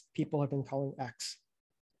that I guess people have been calling X.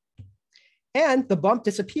 And the bump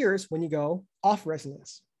disappears when you go off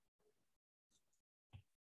resonance.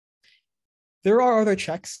 There are other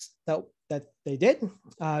checks that they did.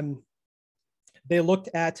 They looked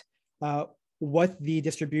at what the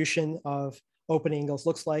distribution of opening angles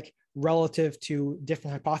looks like relative to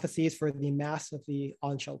different hypotheses for the mass of the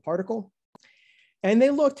on-shell particle. And they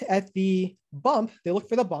looked at the bump, they looked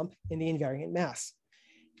for the bump in the invariant mass.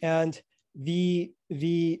 And the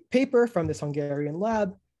paper from this Hungarian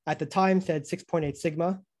lab at the time said 6.8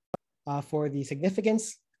 sigma for the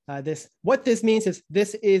significance. What this means is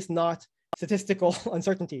this is not statistical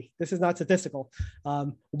uncertainty. This is not statistical.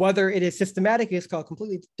 Whether it is systematic is a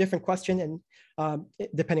completely different question, and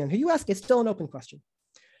depending on who you ask, it's still an open question.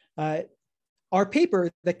 Our paper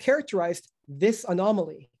that characterized this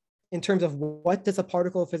anomaly in terms of what does a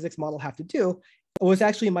particle physics model have to do was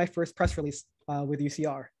actually my first press release with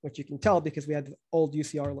UCR, which you can tell because we had the old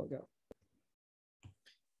UCR logo.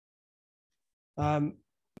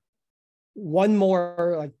 One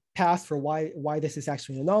more path for why this is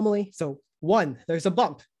actually an anomaly. So one, there's a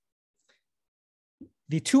bump.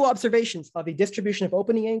 The two observations of the distribution of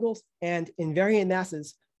opening angles and invariant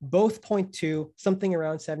masses both point to something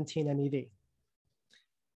around 17 MeV.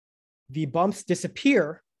 The bumps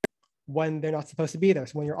disappear when they're not supposed to be there.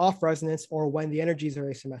 So when you're off resonance or when the energies are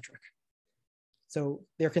asymmetric. So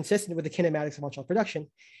they're consistent with the kinematics of on-shell production.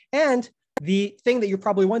 And the thing that you're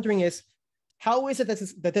probably wondering is, how is it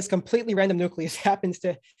that this completely random nucleus happens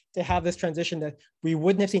to have this transition that we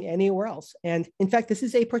wouldn't have seen anywhere else? And in fact, this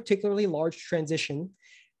is a particularly large transition.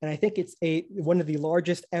 And I think it's one of the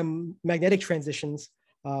largest magnetic transitions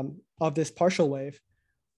of this partial wave,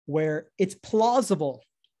 where it's plausible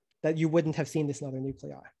that you wouldn't have seen this in other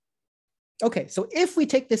nuclei. Okay, so if we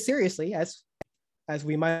take this seriously, as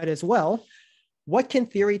we might as well, what can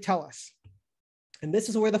theory tell us? And this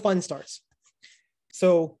is where the fun starts.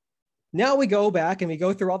 So now we go back and we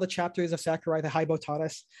go through all the chapters of Sakurai, the Haibo taught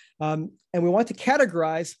us, and we want to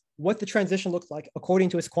categorize what the transition looks like according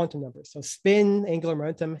to its quantum numbers. So spin, angular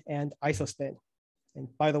momentum, and isospin. And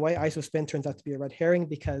by the way, isospin turns out to be a red herring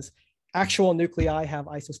because actual nuclei have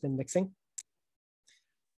isospin mixing.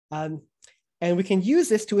 And we can use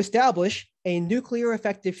this to establish a nuclear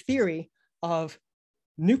effective theory of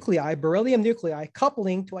nuclei, beryllium nuclei,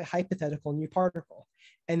 coupling to a hypothetical new particle.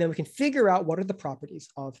 And then we can figure out what are the properties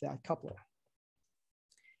of that coupling.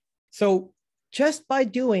 So just by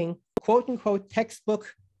doing quote unquote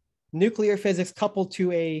textbook nuclear physics coupled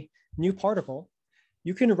to a new particle,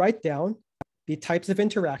 you can write down the types of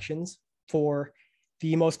interactions for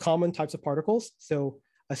the most common types of particles. So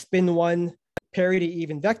a spin 1 parity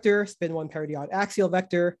even vector, spin 1 parity odd axial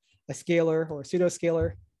vector, a scalar or a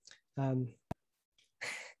pseudoscalar.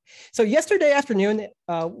 So yesterday afternoon,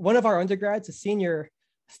 one of our undergrads, a senior,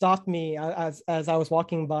 stopped me as I was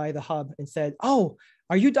walking by the hub and said, "Oh,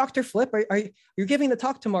 are you Dr. Flip? You're giving the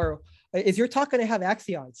talk tomorrow? Is your talk going to have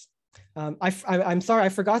axions?" I'm sorry,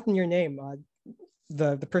 I've forgotten your name.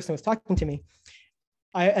 The person was talking to me.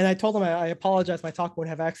 I told him I apologize, my talk won't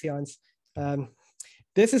have axions.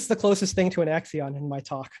 This is the closest thing to an axion in my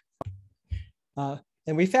talk.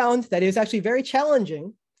 And we found that it was actually very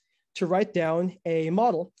challenging to write down a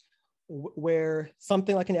model where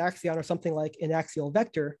something like an axion or something like an axial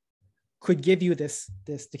vector could give you this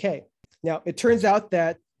decay. Now, it turns out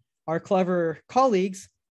that our clever colleagues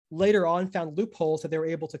later on found loopholes that they were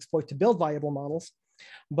able to exploit to build viable models,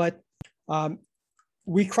 but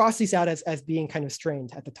we crossed these out as being kind of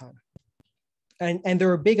strained at the time. And there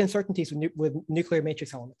were big uncertainties with nuclear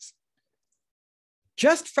matrix elements.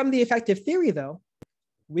 Just from the effective theory, though,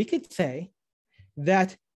 we could say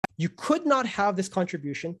that you could not have this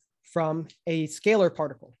contribution from a scalar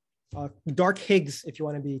particle, dark Higgs, if you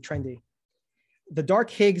want to be trendy. The dark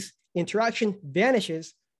Higgs interaction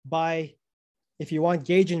vanishes by, if you want,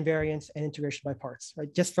 gauge invariance and integration by parts,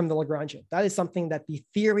 right? Just from the Lagrangian. That is something that the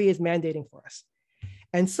theory is mandating for us.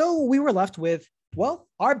 And so we were left with, well,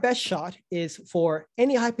 our best shot is for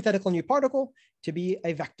any hypothetical new particle to be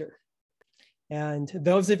a vector. And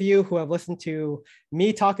those of you who have listened to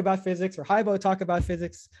me talk about physics or Haibo talk about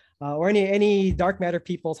physics or any dark matter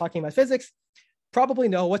people talking about physics probably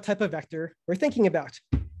know what type of vector we're thinking about.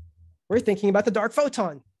 We're thinking about the dark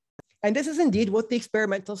photon. And this is indeed what the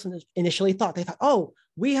experimentalists initially thought. They thought, oh,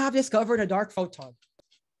 we have discovered a dark photon.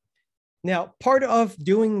 Now, part of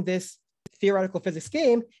doing this theoretical physics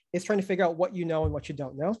game is trying to figure out what you know and what you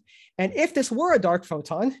don't know. And if this were a dark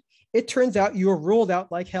photon, it turns out you're ruled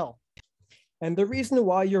out like hell. And the reason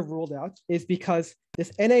why you're ruled out is because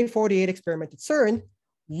this Na48 experiment at CERN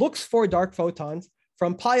looks for dark photons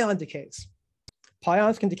from pion decays.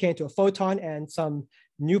 Pions can decay into a photon and some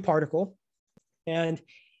new particle. And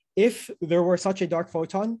if there were such a dark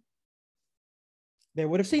photon, they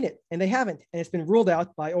would have seen it, and they haven't. And it's been ruled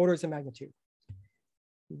out by orders of magnitude.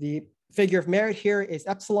 The figure of merit here is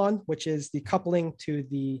epsilon, which is the coupling to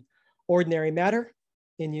the ordinary matter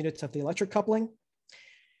in units of the electric coupling.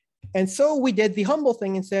 And so we did the humble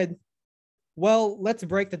thing and said, well, let's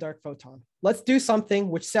break the dark photon. Let's do something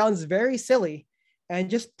which sounds very silly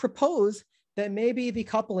and just propose that maybe the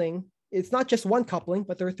coupling, it's not just one coupling,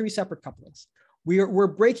 but there are 3 separate couplings. We're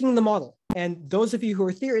breaking the model. And those of you who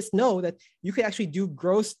are theorists know that you could actually do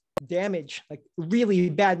gross damage, like really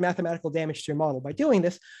bad mathematical damage to your model by doing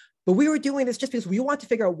this. But we were doing this just because we want to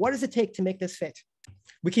figure out what does it take to make this fit.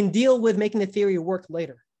 We can deal with making the theory work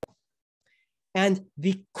later. And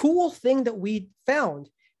the cool thing that we found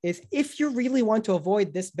is if you really want to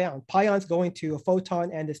avoid this bound, pions going to a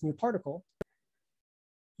photon and this new particle,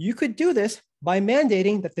 you could do this by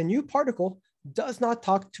mandating that the new particle does not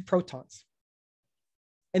talk to protons.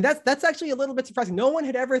 And that's actually a little bit surprising. No one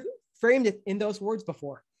had ever framed it in those words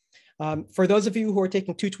before. For those of you who are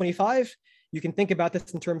taking 225, you can think about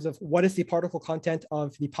this in terms of what is the particle content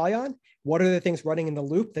of the pion? What are the things running in the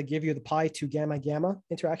loop that give you the pi to gamma gamma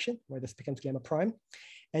interaction, where this becomes gamma prime?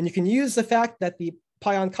 And you can use the fact that the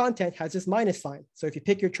pion content has this minus sign. So if you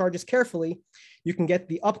pick your charges carefully, you can get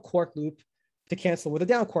the up quark loop to cancel with a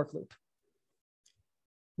down quark loop.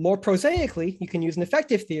 More prosaically, you can use an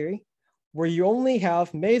effective theory where you only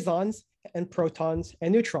have mesons and protons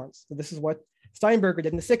and neutrons. So this is what Steinberger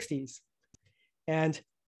did in the 60s. And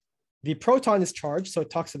the proton is charged, so it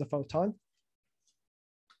talks to the photon.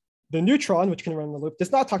 The neutron, which can run in the loop,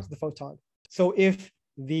 does not talk to the photon. So if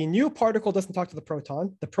the new particle doesn't talk to the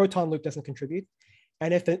proton loop doesn't contribute.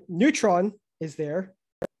 And if the neutron is there,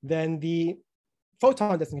 then the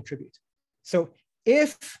photon doesn't contribute. So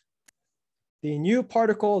if the new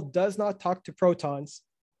particle does not talk to protons,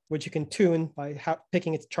 which you can tune by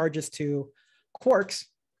picking its charges to quarks,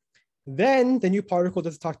 then the new particle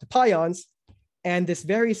doesn't talk to pions, and this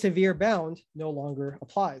very severe bound no longer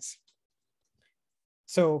applies.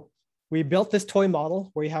 So we built this toy model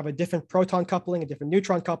where you have a different proton coupling, a different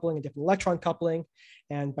neutron coupling, a different electron coupling.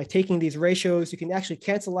 And by taking these ratios, you can actually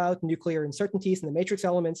cancel out nuclear uncertainties in the matrix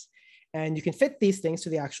elements, and you can fit these things to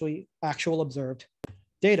the actual observed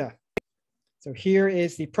data. So here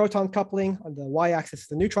is the proton coupling. On the y-axis is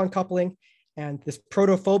the neutron coupling. And this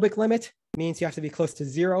protophobic limit means you have to be close to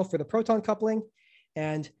 0 for the proton coupling.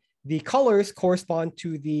 And the colors correspond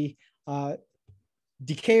to the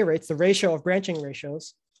decay rates, the ratio of branching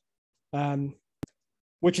ratios,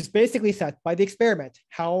 which is basically set by the experiment.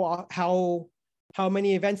 How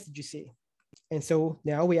many events did you see? And so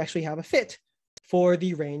now we actually have a fit for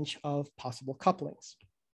the range of possible couplings.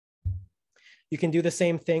 You can do the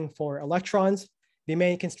same thing for electrons. The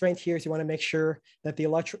main constraint here is you want to make sure that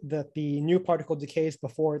the new particle decays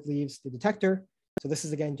before it leaves the detector. So this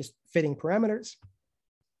is, again, just fitting parameters.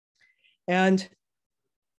 And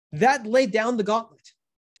that laid down the gauntlet.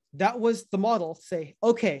 That was the model to say,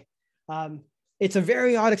 okay, it's a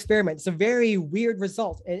very odd experiment. It's a very weird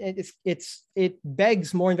result. And it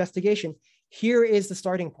begs more investigation. Here is the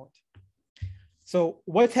starting point. So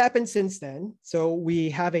what's happened since then? So we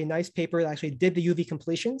have a nice paper that actually did the UV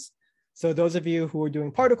completions. So those of you who are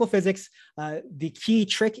doing particle physics, the key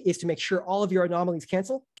trick is to make sure all of your anomalies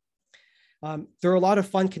cancel. There are a lot of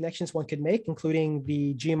fun connections one could make, including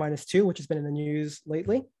the G-2, which has been in the news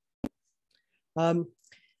lately.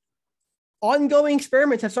 Ongoing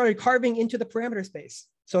experiments have started carving into the parameter space.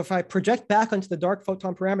 So if I project back onto the dark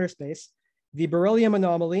photon parameter space, the beryllium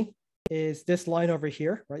anomaly is this line over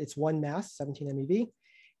here, right? It's one mass, 17 MeV.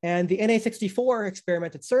 And the Na64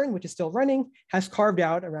 experiment at CERN, which is still running, has carved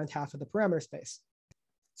out around half of the parameter space.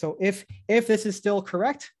 So if this is still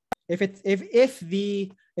correct, if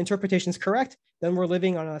the interpretation is correct, then we're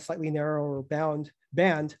living on a slightly narrower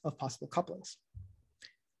band of possible couplings.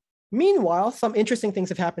 Meanwhile, some interesting things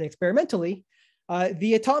have happened experimentally.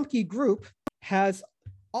 The Atomkey group has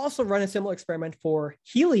also run a similar experiment for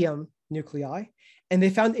helium nuclei, and they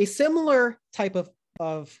found a similar type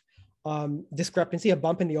of discrepancy, a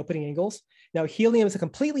bump in the opening angles. Now, helium is a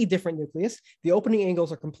completely different nucleus. The opening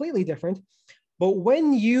angles are completely different. But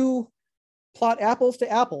when you plot apples to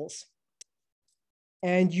apples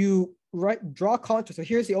and you draw contours, so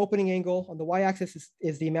here's the opening angle. On the y-axis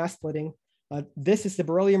is the mass splitting. This is the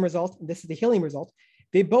beryllium result, and this is the helium result.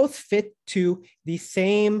 They both fit to the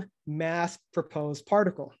same mass proposed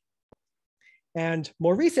particle. And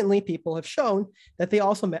more recently, people have shown that they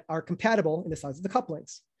also are compatible in the size of the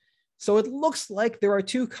couplings. So it looks like there are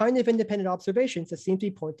two kind of independent observations that seem to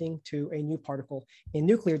be pointing to a new particle in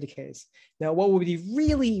nuclear decays. Now, what would be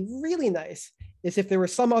really, really nice is if there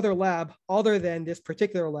was some other lab other than this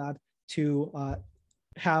particular lab to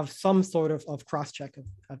have some sort of cross-check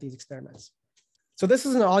of these experiments. So this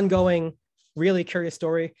is an ongoing, really curious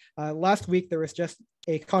story. Last week, there was just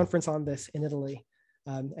a conference on this in Italy.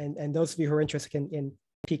 And those of you who are interested can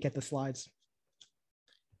peek at the slides.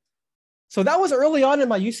 So that was early on in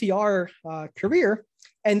my UCR career.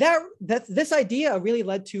 And this idea really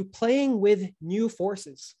led to playing with new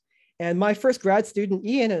forces. And my first grad student,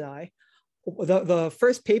 Ian, and I, the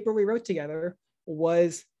first paper we wrote together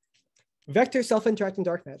was vector self-interacting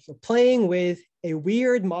dark matter. So playing with a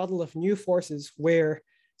weird model of new forces where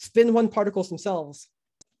spin-1 particles themselves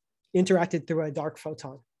interacted through a dark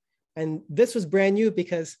photon. And this was brand new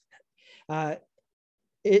because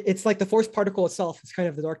it's like the force particle itself is kind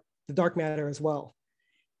of the dark matter as well.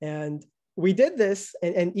 And we did this,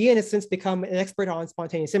 and Ian has since become an expert on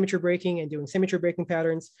spontaneous symmetry breaking and doing symmetry breaking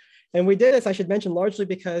patterns. And we did this, I should mention, largely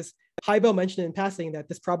because Haibo mentioned in passing that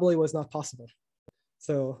this probably was not possible.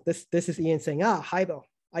 So this is Ian saying, Haibo,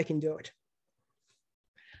 I can do it.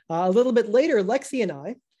 A little bit later, Lexi and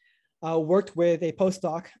I worked with a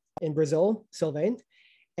postdoc in Brazil, Sylvain,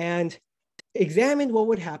 and examined what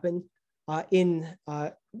would happen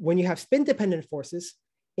when you have spin-dependent forces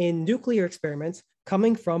in nuclear experiments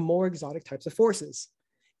coming from more exotic types of forces.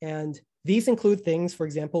 And these include things, for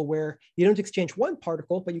example, where you don't exchange one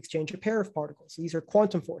particle, but you exchange a pair of particles. These are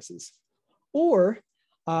quantum forces. Or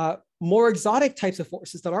more exotic types of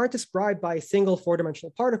forces that aren't described by a single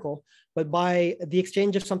four-dimensional particle, but by the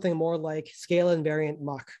exchange of something more like scale invariant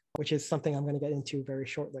Mach, which is something I'm going to get into very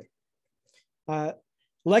shortly.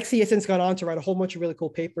 Lexi has since gone on to write a whole bunch of really cool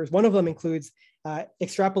papers. One of them includes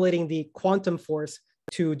extrapolating the quantum force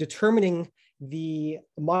to determining the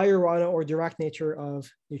Majorana or Dirac nature of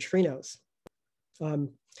neutrinos.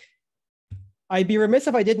 I'd be remiss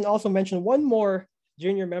if I didn't also mention one more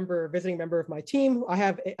junior member, visiting member of my team. I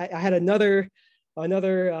had another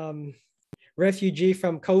refugee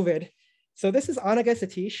from COVID. So this is Anaga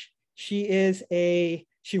Satish.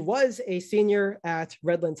 She was a senior at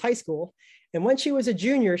Redlands High School. And when she was a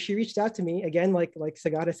junior, she reached out to me again, like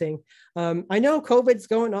Sagata saying, I know COVID's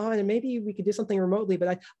going on and maybe we could do something remotely,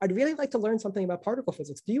 but I'd really like to learn something about particle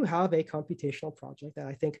physics. Do you have a computational project that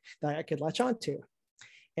I think that I could latch on to?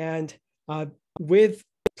 And with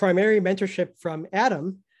primary mentorship from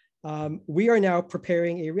Adam, we are now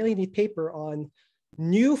preparing a really neat paper on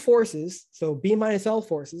new forces, so B minus L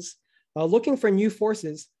forces, looking for new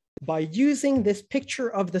forces by using this picture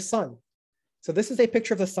of the sun. So this is a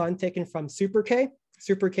picture of the sun taken from Super K.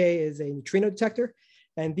 Super K is a neutrino detector.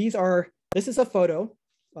 And this is a photo,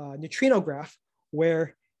 neutrino graph,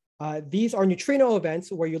 where these are neutrino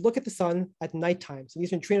events where you look at the sun at nighttime. So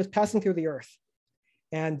these are neutrinos passing through the Earth.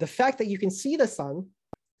 And the fact that you can see the sun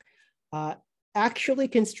actually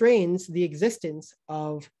constrains the existence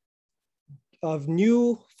of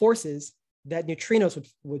new forces that neutrinos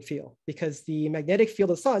would feel, because the magnetic field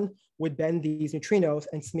of the sun would bend these neutrinos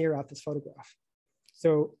and smear out this photograph.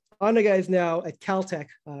 So Anaga is now at Caltech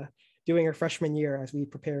doing her freshman year as we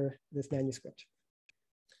prepare this manuscript.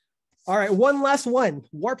 All right, one last one,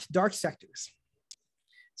 warped dark sectors.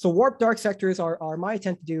 So warped dark sectors are my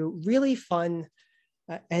attempt to do really fun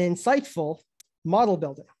and insightful model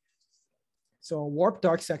building. So a warped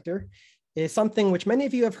dark sector is something which many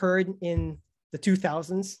of you have heard in the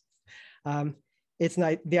 2000s. It's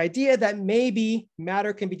the idea that maybe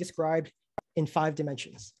matter can be described in 5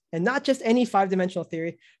 dimensions, and not just any 5-dimensional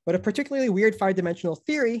theory, but a particularly weird 5-dimensional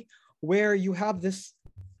theory where you have this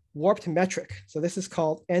warped metric. So this is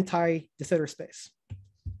called anti-de Sitter space.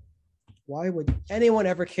 Why would anyone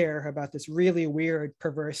ever care about this really weird,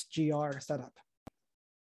 perverse GR setup?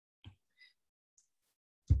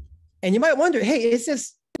 And you might wonder, hey, is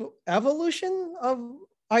this evolution of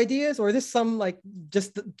ideas, or is this some like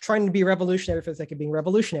just trying to be revolutionary for the sake of being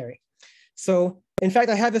revolutionary? So in fact,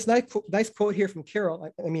 I have this nice quote here from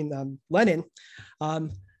Lenin,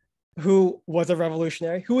 who was a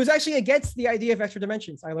revolutionary, who was actually against the idea of extra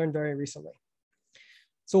dimensions, I learned very recently.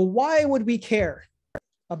 So why would we care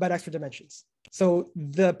about extra dimensions? So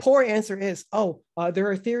the poor answer is, there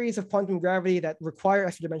are theories of quantum gravity that require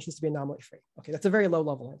extra dimensions to be anomaly free. Okay, that's a very low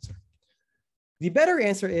level answer. The better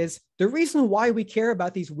answer is the reason why we care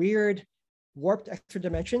about these weird warped extra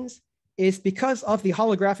dimensions is because of the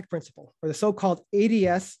holographic principle, or the so-called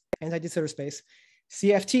ADS, anti-de Sitter space,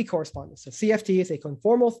 CFT correspondence. So CFT is a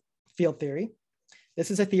conformal field theory. This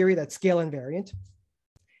is a theory that's scale invariant.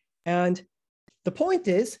 And the point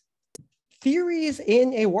is, theories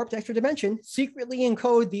in a warped extra dimension secretly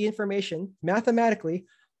encode the information mathematically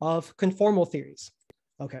of conformal theories.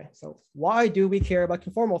 Okay, so why do we care about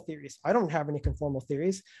conformal theories? I don't have any conformal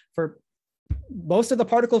theories. For most of the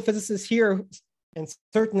particle physicists here, and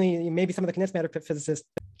certainly maybe some of the condensed matter physicists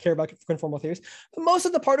care about conformal theories, but most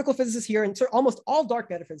of the particle physicists here, and almost all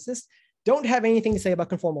dark matter physicists, don't have anything to say about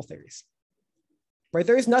conformal theories. Right?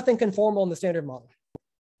 There is nothing conformal in the standard model.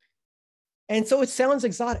 And so it sounds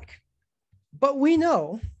exotic. But we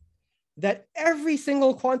know that every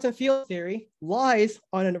single quantum field theory lies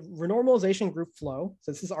on a renormalization group flow.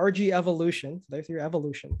 So this is RG evolution, so there's your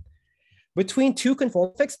evolution, between 2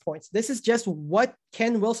 conformal fixed points. This is just what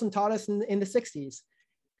Ken Wilson taught us in the 60s.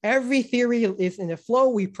 Every theory is in a flow.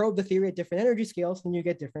 We probe the theory at different energy scales, and you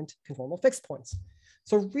get different conformal fixed points.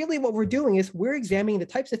 So really what we're doing is we're examining the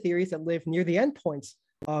types of theories that live near the endpoints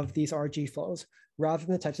of these RG flows, rather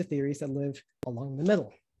than the types of theories that live along the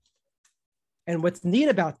middle. And what's neat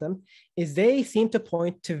about them is they seem to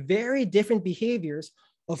point to very different behaviors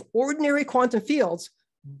of ordinary quantum fields,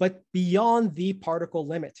 but beyond the particle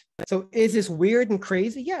limit. So is this weird and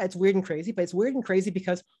crazy? Yeah, it's weird and crazy, but it's weird and crazy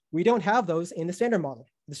because we don't have those in the standard model.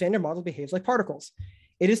 The standard model behaves like particles.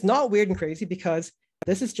 It is not weird and crazy because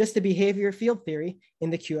this is just the behavior field theory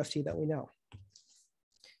in the QFT that we know.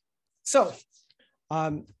 So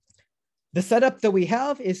the setup that we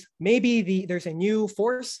have is maybe there's a new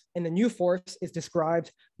force, and the new force is described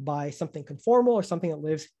by something conformal or something that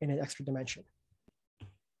lives in an extra dimension.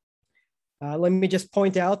 Let me just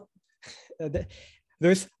point out that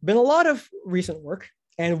there's been a lot of recent work,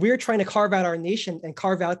 and we're trying to carve out our niche and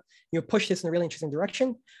carve out, push this in a really interesting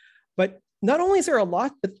direction. But not only is there a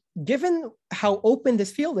lot, but given how open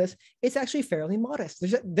this field is, it's actually fairly modest.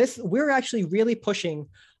 We're actually really pushing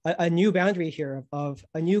a new boundary here of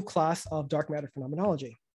a new class of dark matter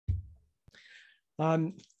phenomenology.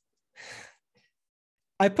 I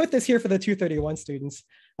put this here for the 231 students.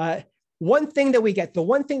 One thing that we get, the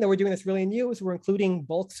one thing that we're doing that's really new is we're including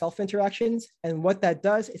bulk self-interactions. And what that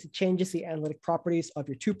does is it changes the analytic properties of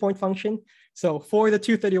your 2-point function. So for the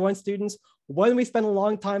 231 students, when we spend a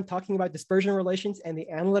long time talking about dispersion relations and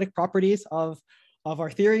the analytic properties of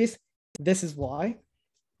our theories, this is why.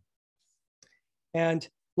 And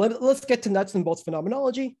let's get to nuts and bolts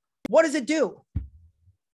phenomenology. What does it do?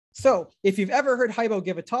 So if you've ever heard Haibo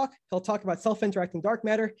give a talk, he'll talk about self-interacting dark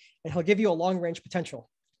matter, and he'll give you a long-range potential.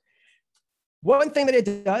 One thing that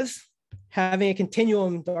it does, having a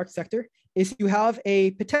continuum dark sector, is you have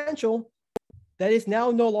a potential that is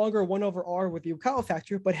now no longer 1 over r with the Yukawa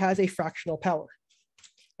factor, but has a fractional power.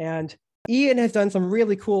 And Ian has done some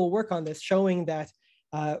really cool work on this, showing that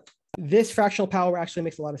this fractional power actually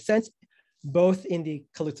makes a lot of sense, both in the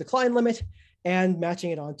Kaluza-Klein limit and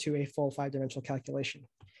matching it onto a full 5-dimensional calculation.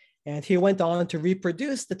 And he went on to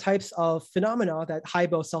reproduce the types of phenomena that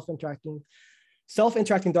Haibo self-interacting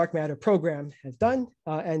dark matter program has done.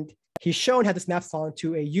 And he's shown how this maps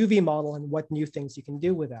onto a UV model and what new things you can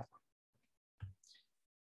do with that.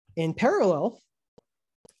 In parallel,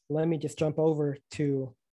 let me just jump over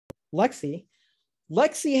to Lexi.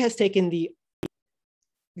 Lexi has taken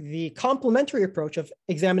the complementary approach of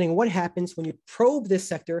examining what happens when you probe this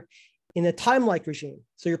sector in a time-like regime.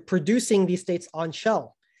 So you're producing these states on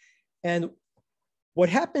shell. And what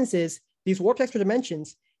happens is these warped extra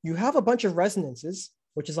dimensions, you have a bunch of resonances,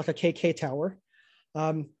 which is like a KK tower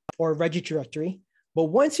or Reggie trajectory. But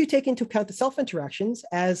once you take into account the self-interactions,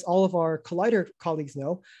 as all of our collider colleagues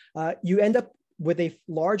know, you end up with a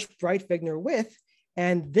large bright Wigner width,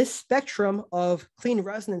 and this spectrum of clean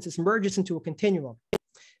resonances merges into a continuum.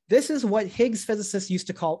 This is what Higgs physicists used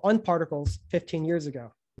to call unparticles 15 years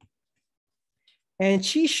ago. And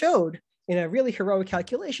she showed in a really heroic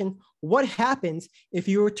calculation what happens if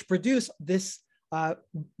you were to produce this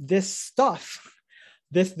stuff,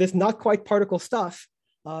 this not quite particle stuff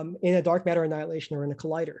in a dark matter annihilation or in a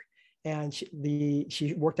collider. And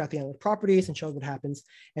she worked out the analytic properties and showed what happens.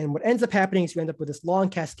 And what ends up happening is you end up with this long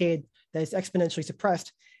cascade that is exponentially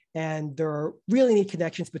suppressed. And there are really neat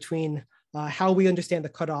connections between how we understand the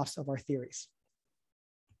cutoffs of our theories.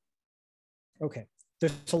 Okay,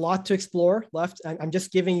 there's a lot to explore left. I'm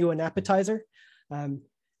just giving you an appetizer. A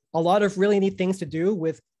lot of really neat things to do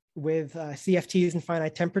with CFTs and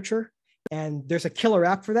finite temperature. And there's a killer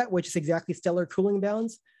app for that, which is exactly stellar cooling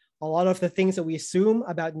bounds. A lot of the things that we assume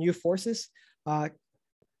about new forces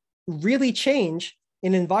really change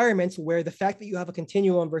in environments where the fact that you have a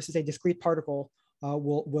continuum versus a discrete particle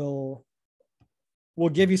will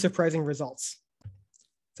give you surprising results.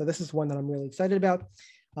 So this is one that I'm really excited about.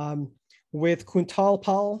 With Kuntal,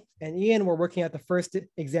 Paul, and Ian, we're working at the first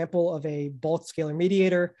example of a bulk scalar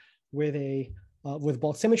mediator with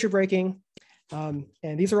bulk symmetry breaking. And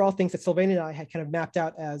these are all things that Sylvain and I had kind of mapped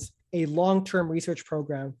out as a long-term research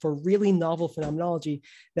program for really novel phenomenology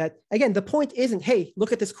that, again, the point isn't, hey,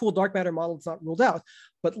 look at this cool dark matter model, it's not ruled out,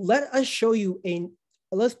 but let us show you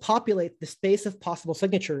let's populate the space of possible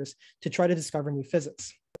signatures to try to discover new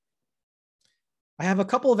physics. I have a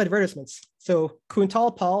couple of advertisements. So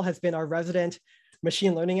Kuntal Paul has been our resident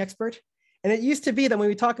machine learning expert. And it used to be that when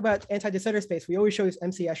we talk about anti-de Sitter space, we always show these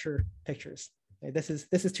MC Escher pictures. Okay, this is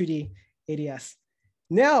 2D ADS.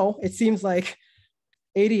 Now it seems like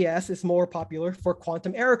ADS is more popular for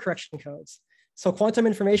quantum error correction codes. So quantum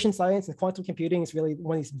information science and quantum computing is really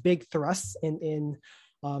one of these big thrusts in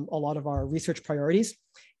a lot of our research priorities.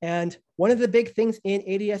 And one of the big things in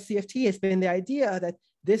ADS CFT has been the idea that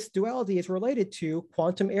this duality is related to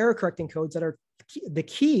quantum error correcting codes that are the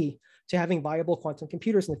key to having viable quantum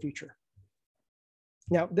computers in the future.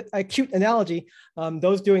 Now, a cute analogy,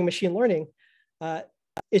 those doing machine learning,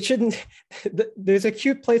 there's a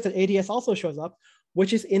cute place that ADS also shows up,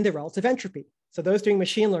 which is in the relative entropy. So those doing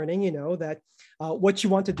machine learning, you know that what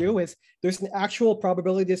you want to do is there's an actual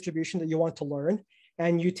probability distribution that you want to learn,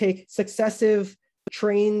 and you take successive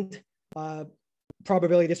trained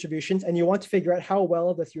probability distributions, and you want to figure out how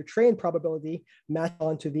well does your trained probability match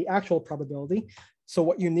onto the actual probability. So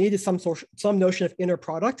what you need is some notion of inner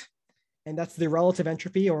product, and that's the relative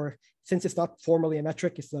entropy, or since it's not formally a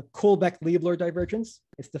metric, it's the Kullback-Leibler divergence.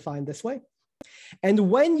 It's defined this way.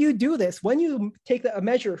 And when you do this, when you take a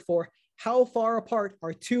measure for how far apart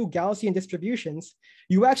are two Gaussian distributions,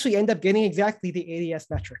 you actually end up getting exactly the ADS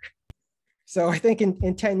metric. So I think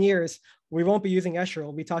in 10 years, we won't be using Escher.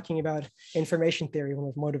 We'll be talking about information theory when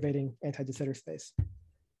we're motivating anti-de Sitter space.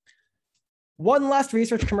 One last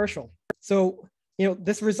research commercial. So,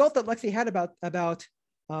 this result that Lexi had about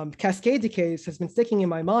cascade decays has been sticking in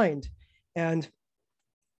my mind. And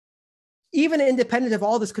even independent of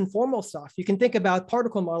all this conformal stuff, you can think about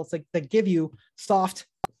particle models that give you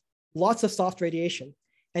lots of soft radiation.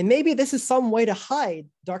 And maybe this is some way to hide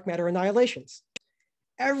dark matter annihilations.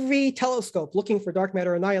 Every telescope looking for dark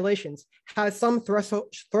matter annihilations has some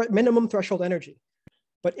minimum threshold energy.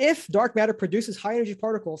 But if dark matter produces high energy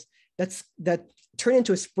particles that turn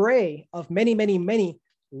into a spray of many, many, many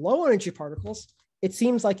low energy particles, it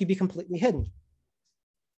seems like you'd be completely hidden.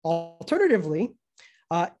 Alternatively,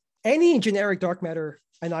 any generic dark matter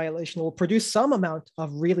annihilation will produce some amount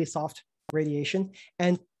of really soft radiation.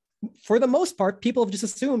 And for the most part, people have just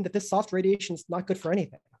assumed that this soft radiation is not good for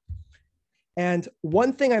anything. And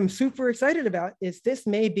one thing I'm super excited about is this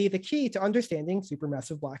may be the key to understanding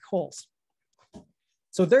supermassive black holes.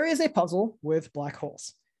 So there is a puzzle with black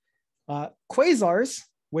holes. Quasars,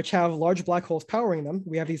 which have large black holes powering them,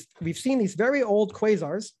 we've seen these very old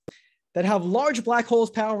quasars that have large black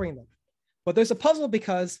holes powering them. But there's a puzzle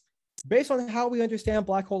because based on how we understand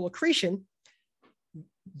black hole accretion,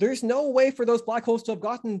 there's no way for those black holes to have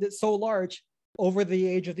gotten so large over the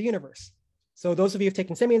age of the universe. So those of you who've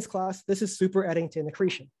taken Simeon's class, this is super Eddington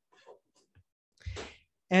accretion.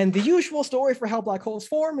 And the usual story for how black holes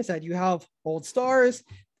form is that you have old stars,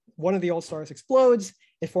 one of the old stars explodes,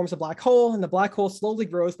 it forms a black hole, and the black hole slowly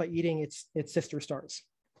grows by eating its sister stars.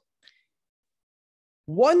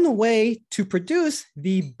 One way to produce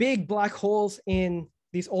the big black holes in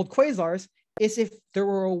these old quasars is if there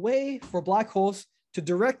were a way for black holes to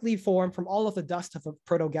directly form from all of the dust of a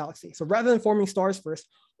proto-galaxy. So rather than forming stars first,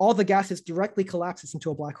 all the gases directly collapses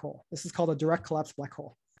into a black hole. This is called a direct collapse black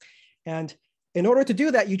hole. And in order to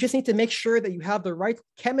do that, you just need to make sure that you have the right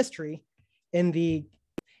chemistry in the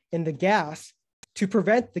gas to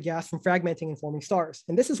prevent the gas from fragmenting and forming stars.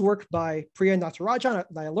 And this is work by Priya Natarajan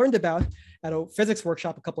that I learned about at a physics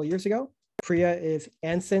workshop a couple of years ago. Priya is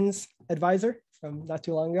Anson's advisor from not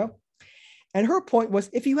too long ago. And her point was,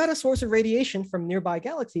 if you had a source of radiation from nearby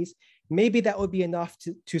galaxies, maybe that would be enough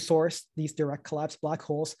to source these direct collapse black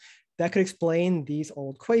holes that could explain these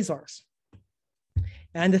old quasars.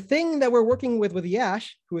 And the thing that we're working with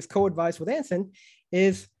Yash, who is co-advised with Anson,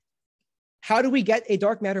 is how do we get a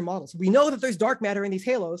dark matter model? So we know that there's dark matter in these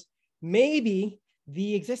halos. Maybe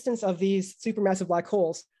the existence of these supermassive black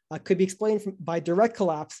holes could be explained by direct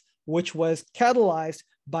collapse, which was catalyzed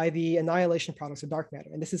by the annihilation products of dark matter.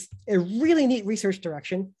 And this is a really neat research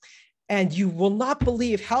direction. And you will not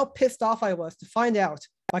believe how pissed off I was to find out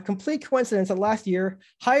by complete coincidence that last year,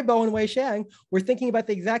 Haibo and Wei Xiang were thinking about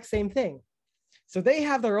the exact same thing. So they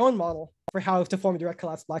have their own model for how to form direct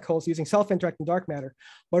collapse black holes using self-interacting dark matter.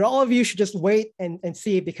 But all of you should just wait and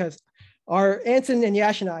see, because our Anson and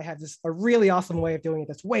Yash and I have a really awesome way of doing it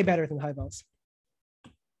that's way better than Haibo's.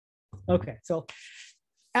 Okay, so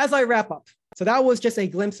as I wrap up, so that was just a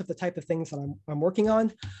glimpse of the type of things that I'm working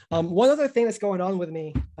on. One other thing that's going on with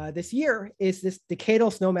me this year is this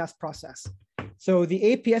decadal snow mass process. So the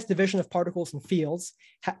APS division of particles and fields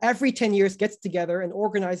every 10 years gets together and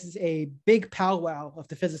organizes a big powwow of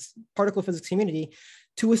the particle physics community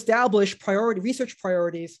to establish research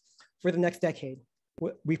priorities for the next decade.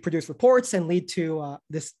 We produce reports and lead to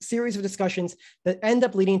this series of discussions that end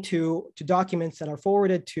up leading to documents that are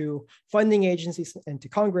forwarded to funding agencies and to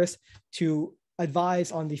Congress to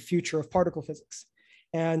advise on the future of particle physics.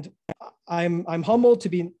 And I'm humbled to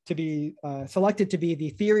be selected to be the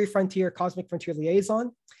theory frontier, cosmic frontier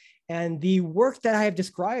liaison. And the work that I have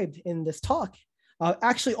described in this talk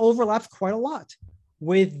actually overlaps quite a lot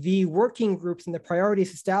with the working groups and the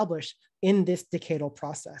priorities established in this decadal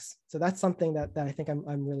process. So that's something that I think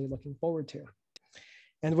I'm really looking forward to.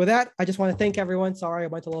 And with that, I just want to thank everyone. Sorry, I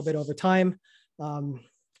went a little bit over time.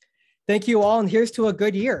 Thank you all, and here's to a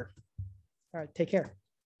good year. All right, take care.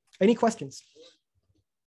 Any questions?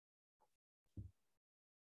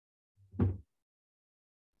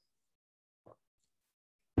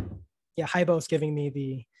 Yeah, Haibo's giving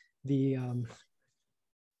me the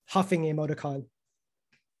huffing emoticon.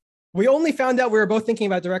 We only found out we were both thinking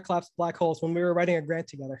about direct collapse black holes when we were writing a grant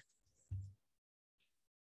together.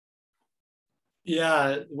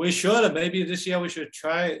 Yeah, we should. Maybe this year we should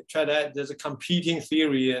try that. There's a competing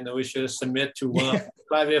theory, and we should submit to one of the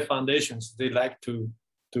private foundations. They like to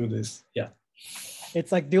do this. Yeah.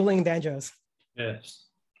 It's like dueling banjos. Yes.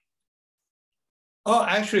 Oh,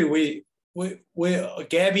 actually,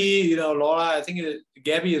 Gabby, Laura, I think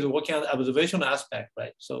Gabby is working on the observational aspect,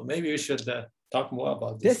 right? So maybe we should talk more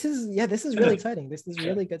about this. This is really exciting. This is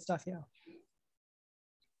really good stuff. Yeah.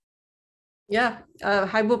 Yeah,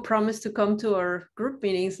 Haibo promised to come to our group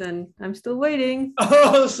meetings, and I'm still waiting.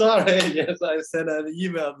 Oh, sorry. Yes, I sent an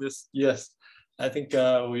email. Yes, I think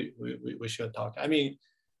we should talk. I mean,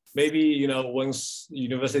 maybe once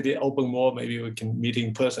university open more, maybe we can meet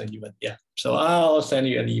in person even. Yeah. So I'll send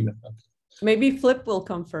you an email. Maybe Flip will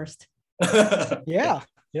come first. Yeah.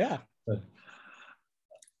 Yeah.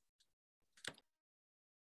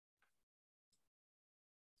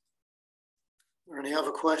 Any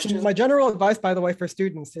other questions? My general advice, by the way, for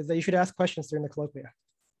students is that you should ask questions during the colloquia.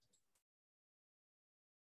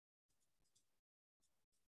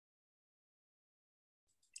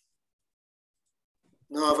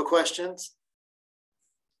 No other questions?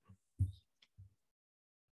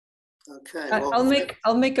 Okay. Well,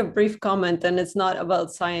 I'll make a brief comment, and it's not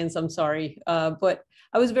about science. I'm sorry, but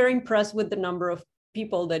I was very impressed with the number of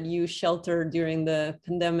people that used shelter during the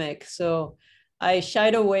pandemic. So I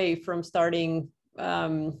shied away from starting,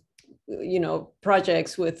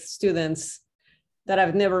 projects with students that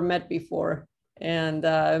I've never met before, and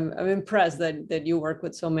I'm impressed that you work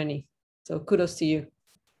with so many. So kudos to you.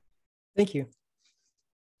 Thank you.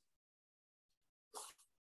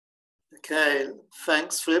 Okay,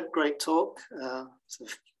 thanks, Flip. Great talk. So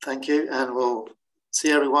thank you, and we'll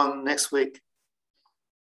see everyone next week.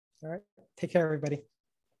 All right. Take care, everybody.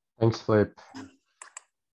 Thanks, Flip.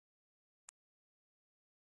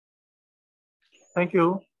 Thank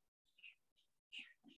you.